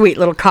this sweet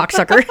little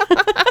cocksucker,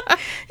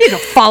 you can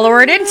follow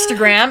her at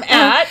Instagram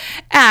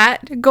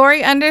at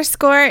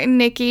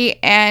Gory_Nikki,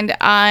 and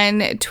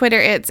on Twitter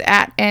it's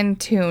at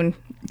Ntune.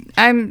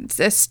 I'm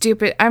a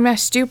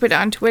stupid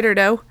on Twitter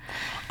though.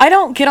 I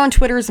don't get on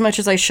Twitter as much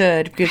as I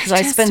should because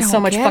I just spend so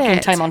don't much get fucking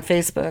it. time on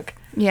Facebook.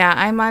 Yeah,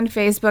 I'm on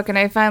Facebook and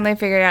I finally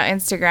figured out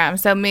Instagram.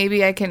 So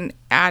maybe I can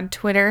add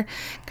Twitter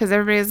because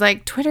everybody's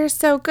like, Twitter's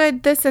so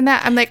good, this and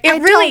that. I'm like, It I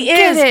really don't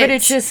get is, it.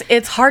 but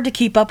it's hard to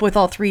keep up with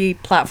all three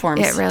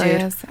platforms. It really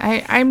dude. is.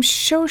 I'm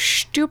so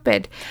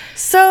stupid.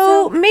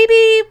 So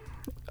maybe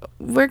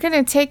We're going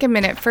to take a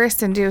minute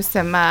first and do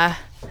some Patreons.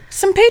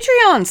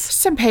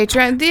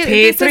 Patreon. This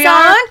is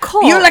our Patreon?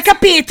 cult. You like a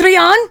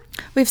Patreon?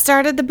 We've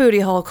started the Booty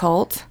Hole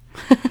Cult,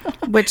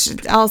 which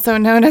is also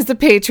known as the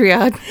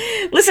Patreon.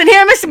 Listen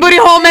here, Mr. Booty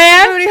Hole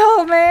Man. Booty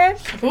Hole Man.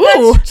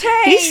 Ooh,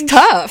 change. he's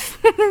tough.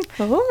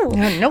 Oh,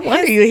 No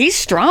wonder he's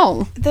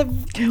strong. the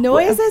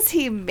noises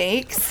he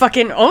makes.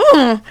 Fucking,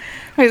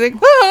 He's like,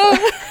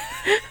 oh.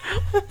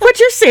 What's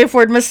your safe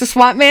word, Mr.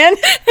 Swat Man?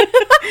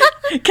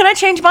 Can I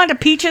change mine to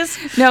peaches?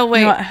 No,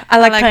 wait. No, I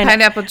like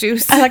pineapple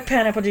juice. I like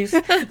pineapple juice.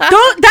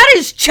 That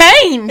is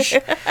change.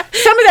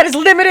 Some of that is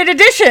limited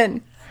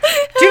edition.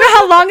 Do you know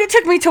how long it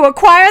took me to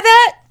acquire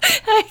that?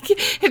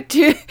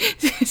 Dude,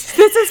 this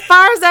is as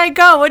far as I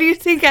go. What do you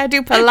think I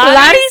do?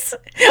 Pilates?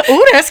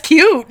 Ooh, that's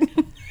cute.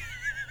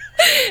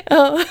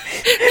 Oh,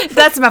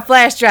 that's my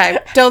flash drive.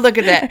 Don't look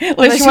at that.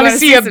 Unless you want to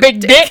see a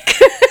big dick.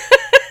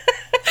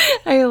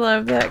 I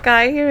love that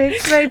guy. He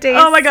makes my day.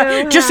 Oh my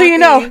god. Just so you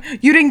know,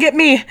 you didn't get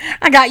me.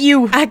 I got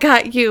you. I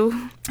got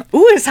you.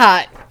 Ooh, it's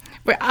hot.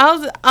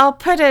 I'll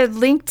put a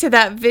link to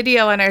that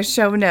video in our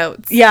show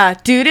notes. Yeah,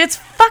 dude, it's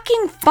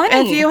fucking funny.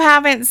 If you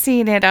haven't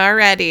seen it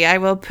already, I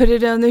will put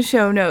it on the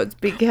show notes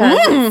because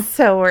it's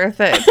so worth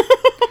it.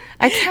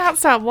 I can't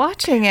stop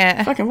watching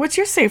it. Fucking, what's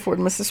your safe word,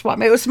 Mr. Swat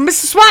Man? It was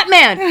Mr. Swat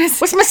Man.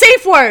 What's my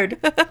safe word?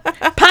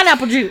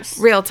 Pineapple juice.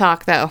 Real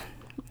talk, though.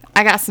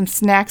 I got some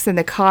snacks in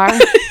the car.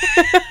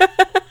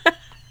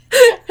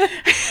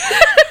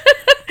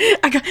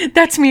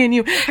 That's me and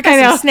you. I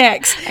got some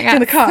snacks I got in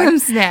the car. some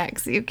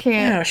snacks. You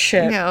can't. Oh,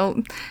 shit. You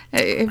know,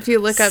 if you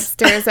look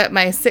upstairs at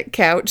my sick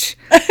couch,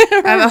 I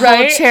have a whole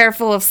Right? chair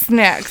full of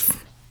snacks.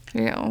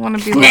 You don't want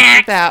to be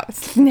left without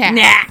snacks.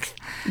 Snacks.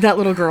 That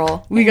little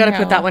girl. We got to know.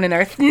 put that one in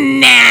there.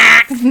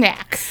 Snacks.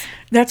 Snacks.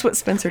 That's what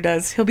Spencer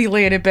does. He'll be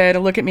laying in bed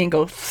and look at me and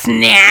go,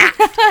 snack.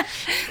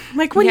 I'm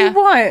like, what do Yeah. you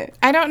want?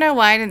 I don't know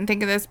why I didn't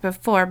think of this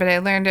before, but I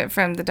learned it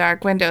from the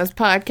Dark Windows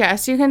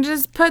podcast. You can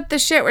just put the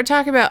shit we're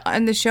talking about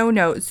in the show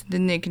notes,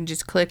 then they can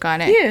just click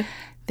on it. Yeah.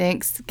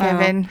 Thanks,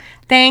 Kevin.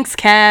 Thanks,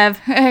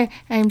 Kev.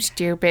 I'm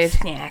stupid.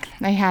 Snack.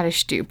 I had a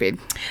stupid.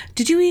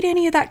 Did you eat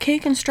any of that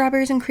cake and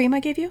strawberries and cream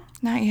I gave you?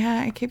 Not yet.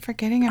 I keep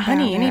forgetting about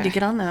Honey, it. you need to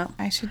get on that.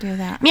 I should do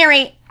that.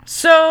 Mary.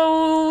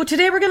 So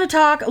today we're going to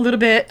talk a little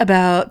bit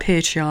about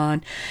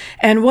Patreon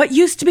and what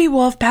used to be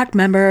Wolfpack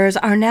members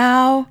are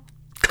now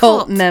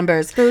cult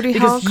members. Booty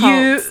hole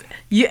cults.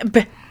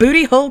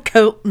 Booty hole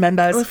cult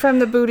members. We're from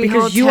the Booty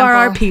Hole Because you are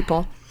our Temple.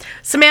 people.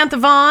 Samantha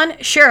Vaughn,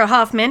 Shara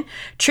Hoffman,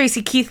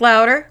 Tracy Keith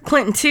Louder,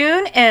 Clinton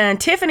Toon,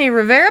 and Tiffany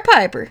Rivera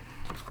Piper.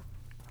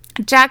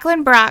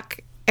 Jacqueline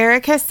Brock,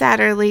 Erica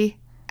Satterley,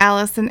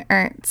 Allison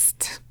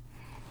Ernst.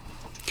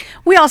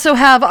 We also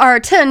have our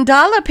 $10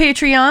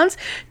 Patreons,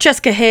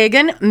 Jessica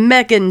Hagen,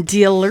 Megan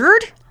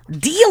Dillard,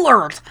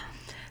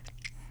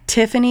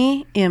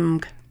 Tiffany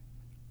Img.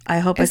 I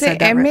hope I said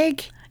that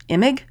right.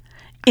 Imig?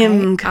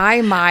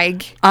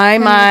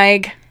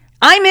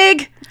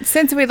 Imig.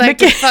 Since we like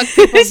to fuck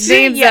people's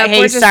names up,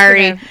 we're just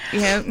sorry.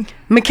 Gonna,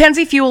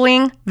 Mackenzie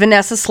Fueling,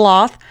 Vanessa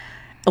Sloth,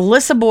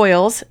 Alyssa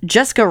Boyles,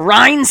 Jessica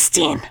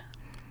Reinstein.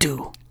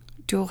 Du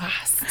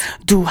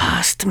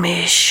hast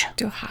mich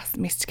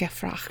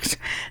gefragt.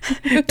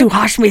 Du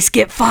hast mich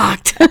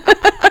gefragt.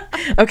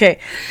 Okay.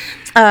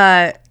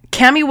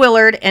 Cammie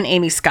Willard and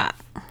Amy Scott.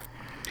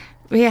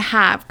 We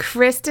have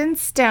Kristen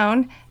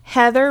Stone,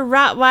 Heather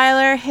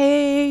Rottweiler,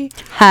 hey.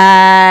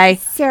 Hi.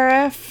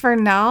 Sarah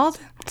Fernald,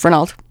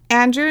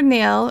 Andrew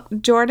Neal,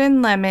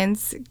 Jordan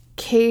Lemons,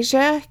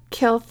 Kasia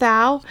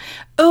Kilthau.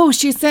 Oh,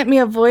 she sent me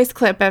a voice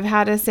clip of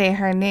how to say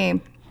her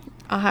name.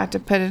 I'll have to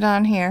put it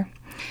on here.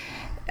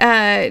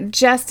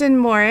 Justin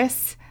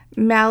Morris,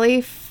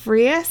 Mally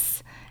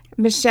Frias,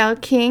 Michelle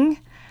King,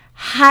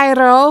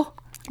 Jairo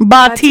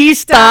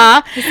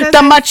Batista,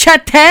 the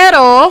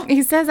machetero.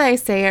 He says I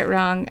say it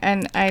wrong,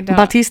 and I don't.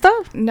 Batista?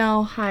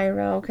 No,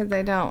 Jairo, because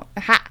I don't.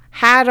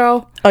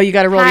 Jairo. Oh, you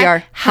got to roll the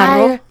R.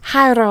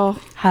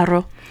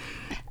 Jairo.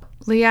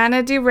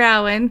 Liana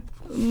DeRowan,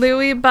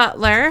 Louis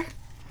Butler,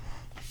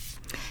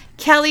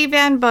 Kelly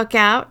Van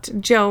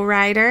Bookout, Joe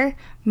Ryder,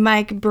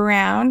 Mike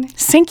Brown.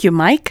 Thank you,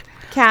 Mike.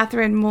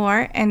 Catherine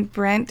Moore, and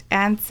Brent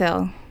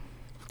Ansell.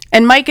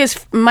 And Mike is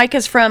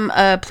from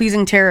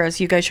Pleasing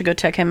Terrors. You guys should go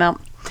check him out.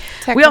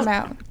 Check him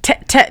out.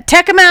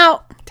 Check him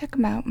out. Check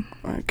him out.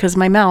 Because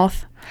my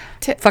mouth.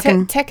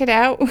 Check it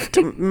out.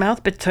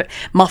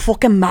 My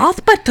fucking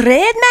mouth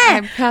betrayed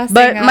me.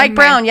 But Mike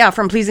Brown,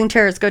 from Pleasing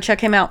Terrors. Go check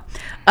him out.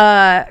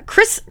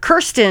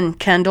 Kirsten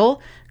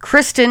Kendall,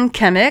 Kristen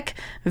Kemick,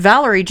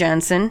 Valerie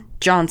Johnson.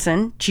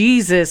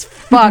 Jesus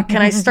fuck.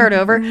 Can I start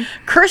over?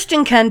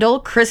 Kirsten Kendall,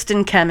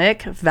 Kristen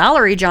Kemick,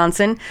 Valerie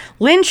Johnson,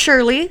 Lynn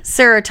Shirley,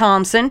 Sarah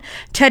Thompson,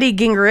 Teddy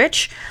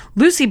Gingrich,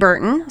 Lucy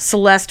Burton,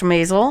 Celeste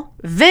Maisel,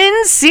 Vin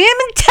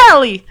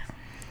Simontelli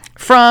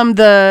from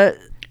the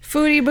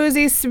Foodie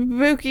Boozy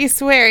Spooky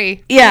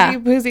Sweary. Yeah.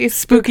 Foodie Boozy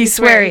Spooky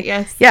Sweary.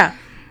 Yes. Yeah.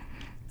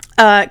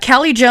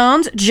 Callie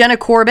Jones, Jenna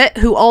Corbett,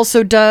 who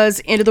also does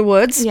Into the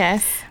Woods.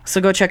 Yes. So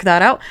go check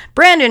that out.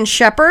 Brandon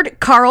Shepard,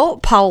 Carl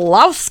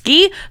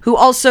Pawlowski, who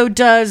also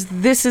does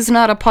This Is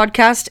Not a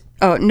Podcast.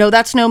 Oh, no,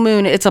 that's No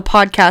Moon. It's a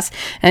podcast.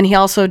 And he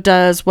also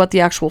does What the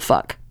Actual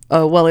Fuck.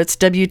 Oh, well, it's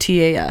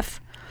WTAF.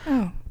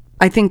 Oh.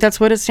 I think that's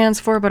what it stands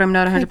for, but I'm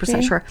not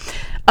 100% sure.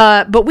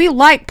 But we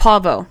like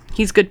Pavo.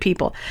 He's good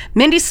people.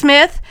 Mindy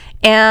Smith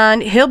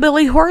and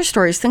Hillbilly Horror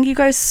Stories. Thank you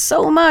guys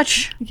so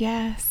much.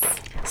 Yes.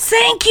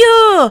 Thank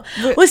you.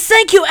 Well,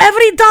 thank you.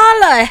 Every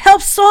dollar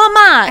helps so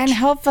much. And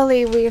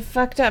hopefully we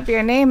fucked up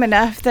your name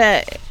enough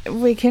that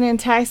we can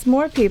entice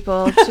more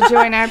people to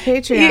join our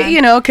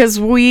Patreon. Because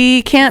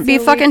we can't be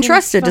fucking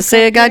trusted to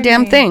say a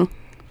goddamn thing.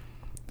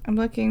 I'm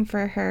looking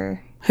for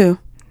her. Who?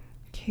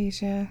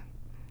 Kasia.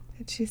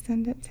 Did she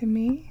send it to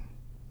me?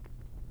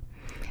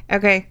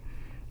 Okay.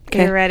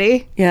 You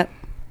ready? Yep.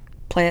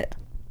 Play it.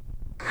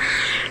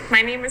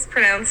 My name is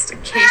pronounced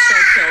Kasia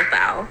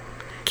Kilthau.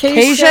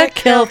 Kasia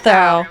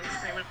Kilthau.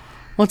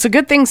 Well, it's a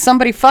good thing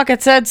somebody fucking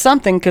said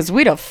something, because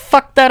we'd have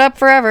fucked that up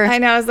forever. I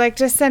know. I was like,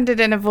 just send it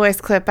in a voice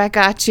clip. I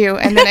got you.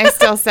 And then I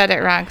still said it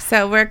wrong.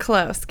 So we're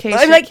close.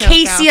 I'm like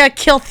Kasia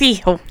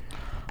Kilthau.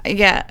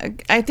 Yeah.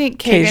 I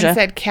think Kagan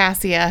said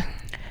Cassia.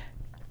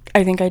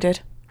 I think I did.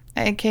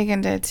 And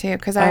Kagan did too,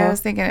 because I was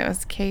thinking it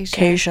was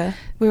Kasia.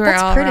 We were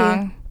That's all pretty.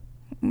 wrong.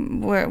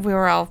 We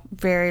were all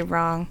very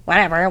wrong.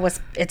 Whatever.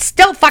 It's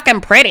still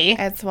fucking pretty.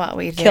 It's what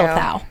we do.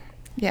 Kilthau.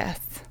 Yes.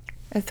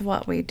 It's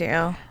what we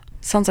do.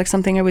 Sounds like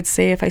something I would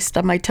say if I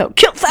stubbed my toe.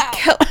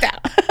 Kilthau.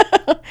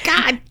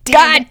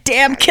 God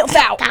damn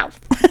Kilthau.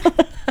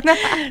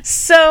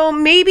 So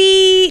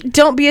maybe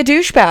don't be a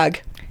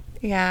douchebag.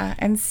 Yeah,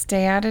 and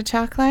stay out of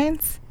chalk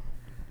lines.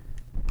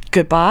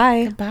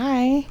 Goodbye.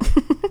 Bye.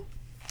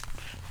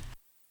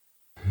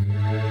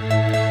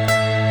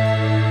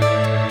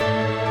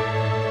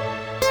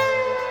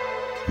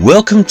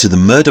 Welcome to the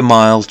Murder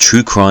Mile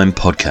True Crime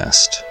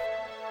Podcast.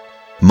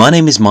 My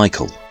name is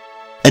Michael,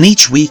 and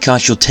each week I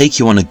shall take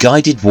you on a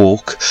guided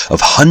walk of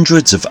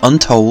hundreds of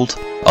untold,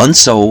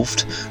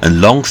 unsolved,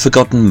 and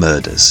long-forgotten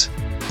murders,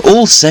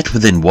 all set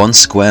within 1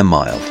 square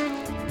mile.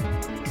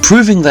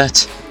 Proving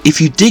that,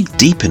 if you dig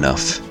deep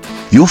enough,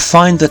 you'll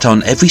find that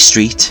on every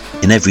street,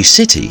 in every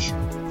city,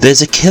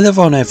 there's a killer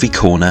on every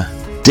corner,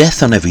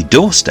 death on every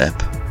doorstep,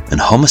 and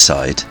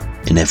homicide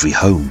in every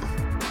home.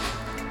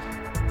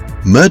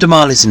 Murder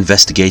Mile is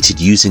investigated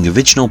using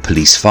original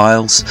police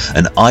files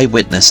and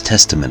eyewitness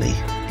testimony,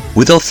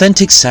 with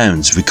authentic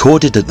sounds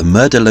recorded at the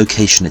murder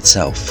location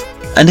itself,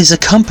 and is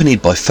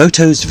accompanied by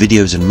photos,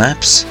 videos and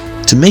maps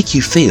to make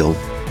you feel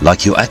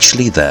like you're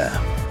actually there.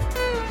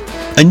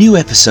 A new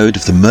episode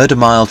of the Murder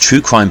Mile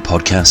True Crime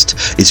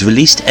Podcast is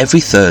released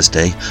every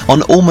Thursday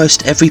on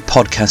almost every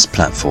podcast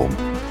platform.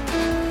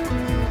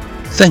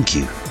 Thank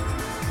you.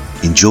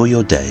 Enjoy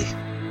your day.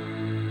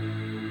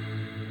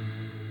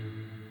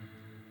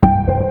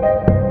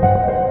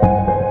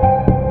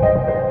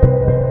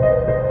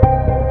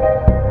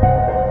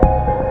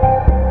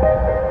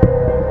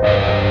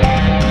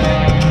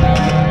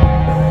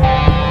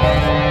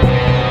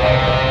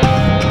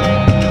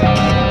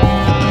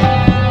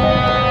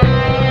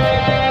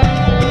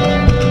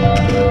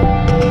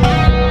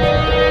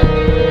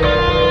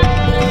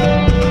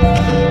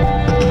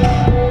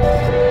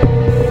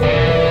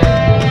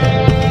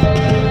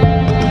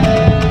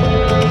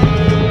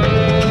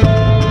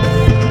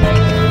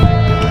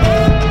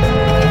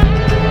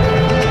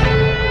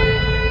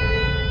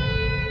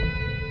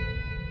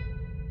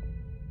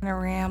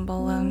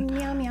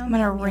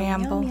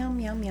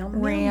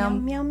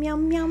 Meow, meow,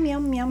 meow, meow,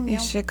 meow, You meow.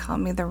 should call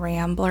me the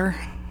Rambler.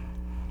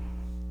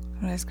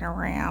 I'm just gonna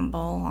ramble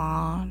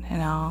on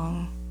and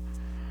on.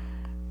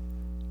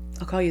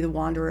 I'll call you the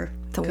Wanderer.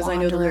 The Because I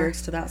know the Wanderer.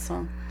 lyrics to that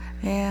song.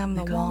 Yeah, I'm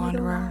the Call me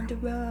the Wanderer.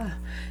 wanderer.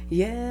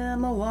 Yeah,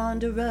 I'm a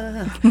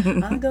wanderer.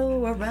 I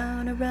go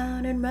around and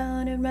round and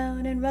round and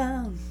round and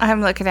round.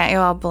 I'm looking at you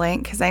all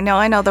blank because I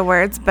know the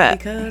words, but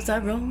Because I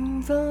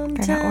roam from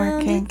They're not town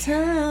working. to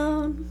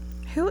town.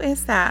 who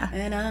is that?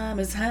 And I'm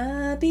as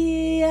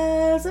happy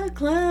as a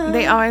clown.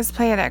 They always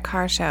play it at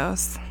car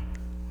shows.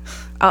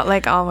 Oh,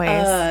 like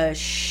always.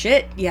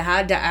 Shit, you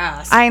had to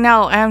ask. I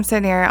know. I'm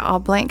sitting here all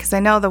blank because I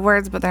know the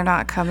words, but they're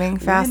not coming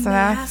fast when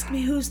enough. They ask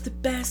me who's the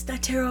best, I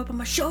tear open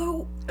my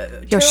show.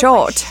 Your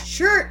short.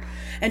 Shirt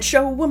and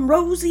show them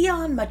Rosie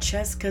on my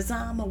chest because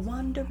I'm a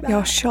wanderer.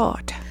 You're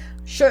short.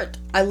 Shirt.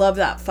 I love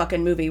that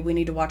fucking movie. We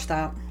need to watch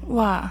that.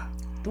 What?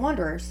 The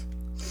Wanderers.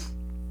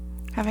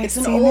 Have I It's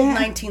an seen old it?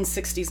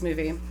 1960s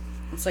movie.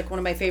 It's like one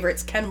of my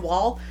favorites. Ken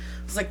Wall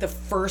was like the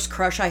first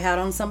crush I had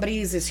on somebody.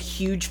 He's this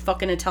huge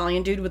fucking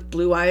Italian dude with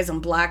blue eyes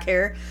and black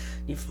hair.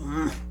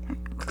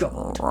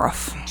 God.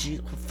 Rough.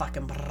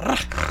 Fucking.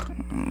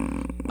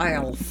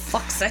 I'll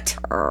fucks it.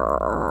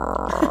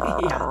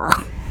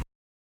 Yeah.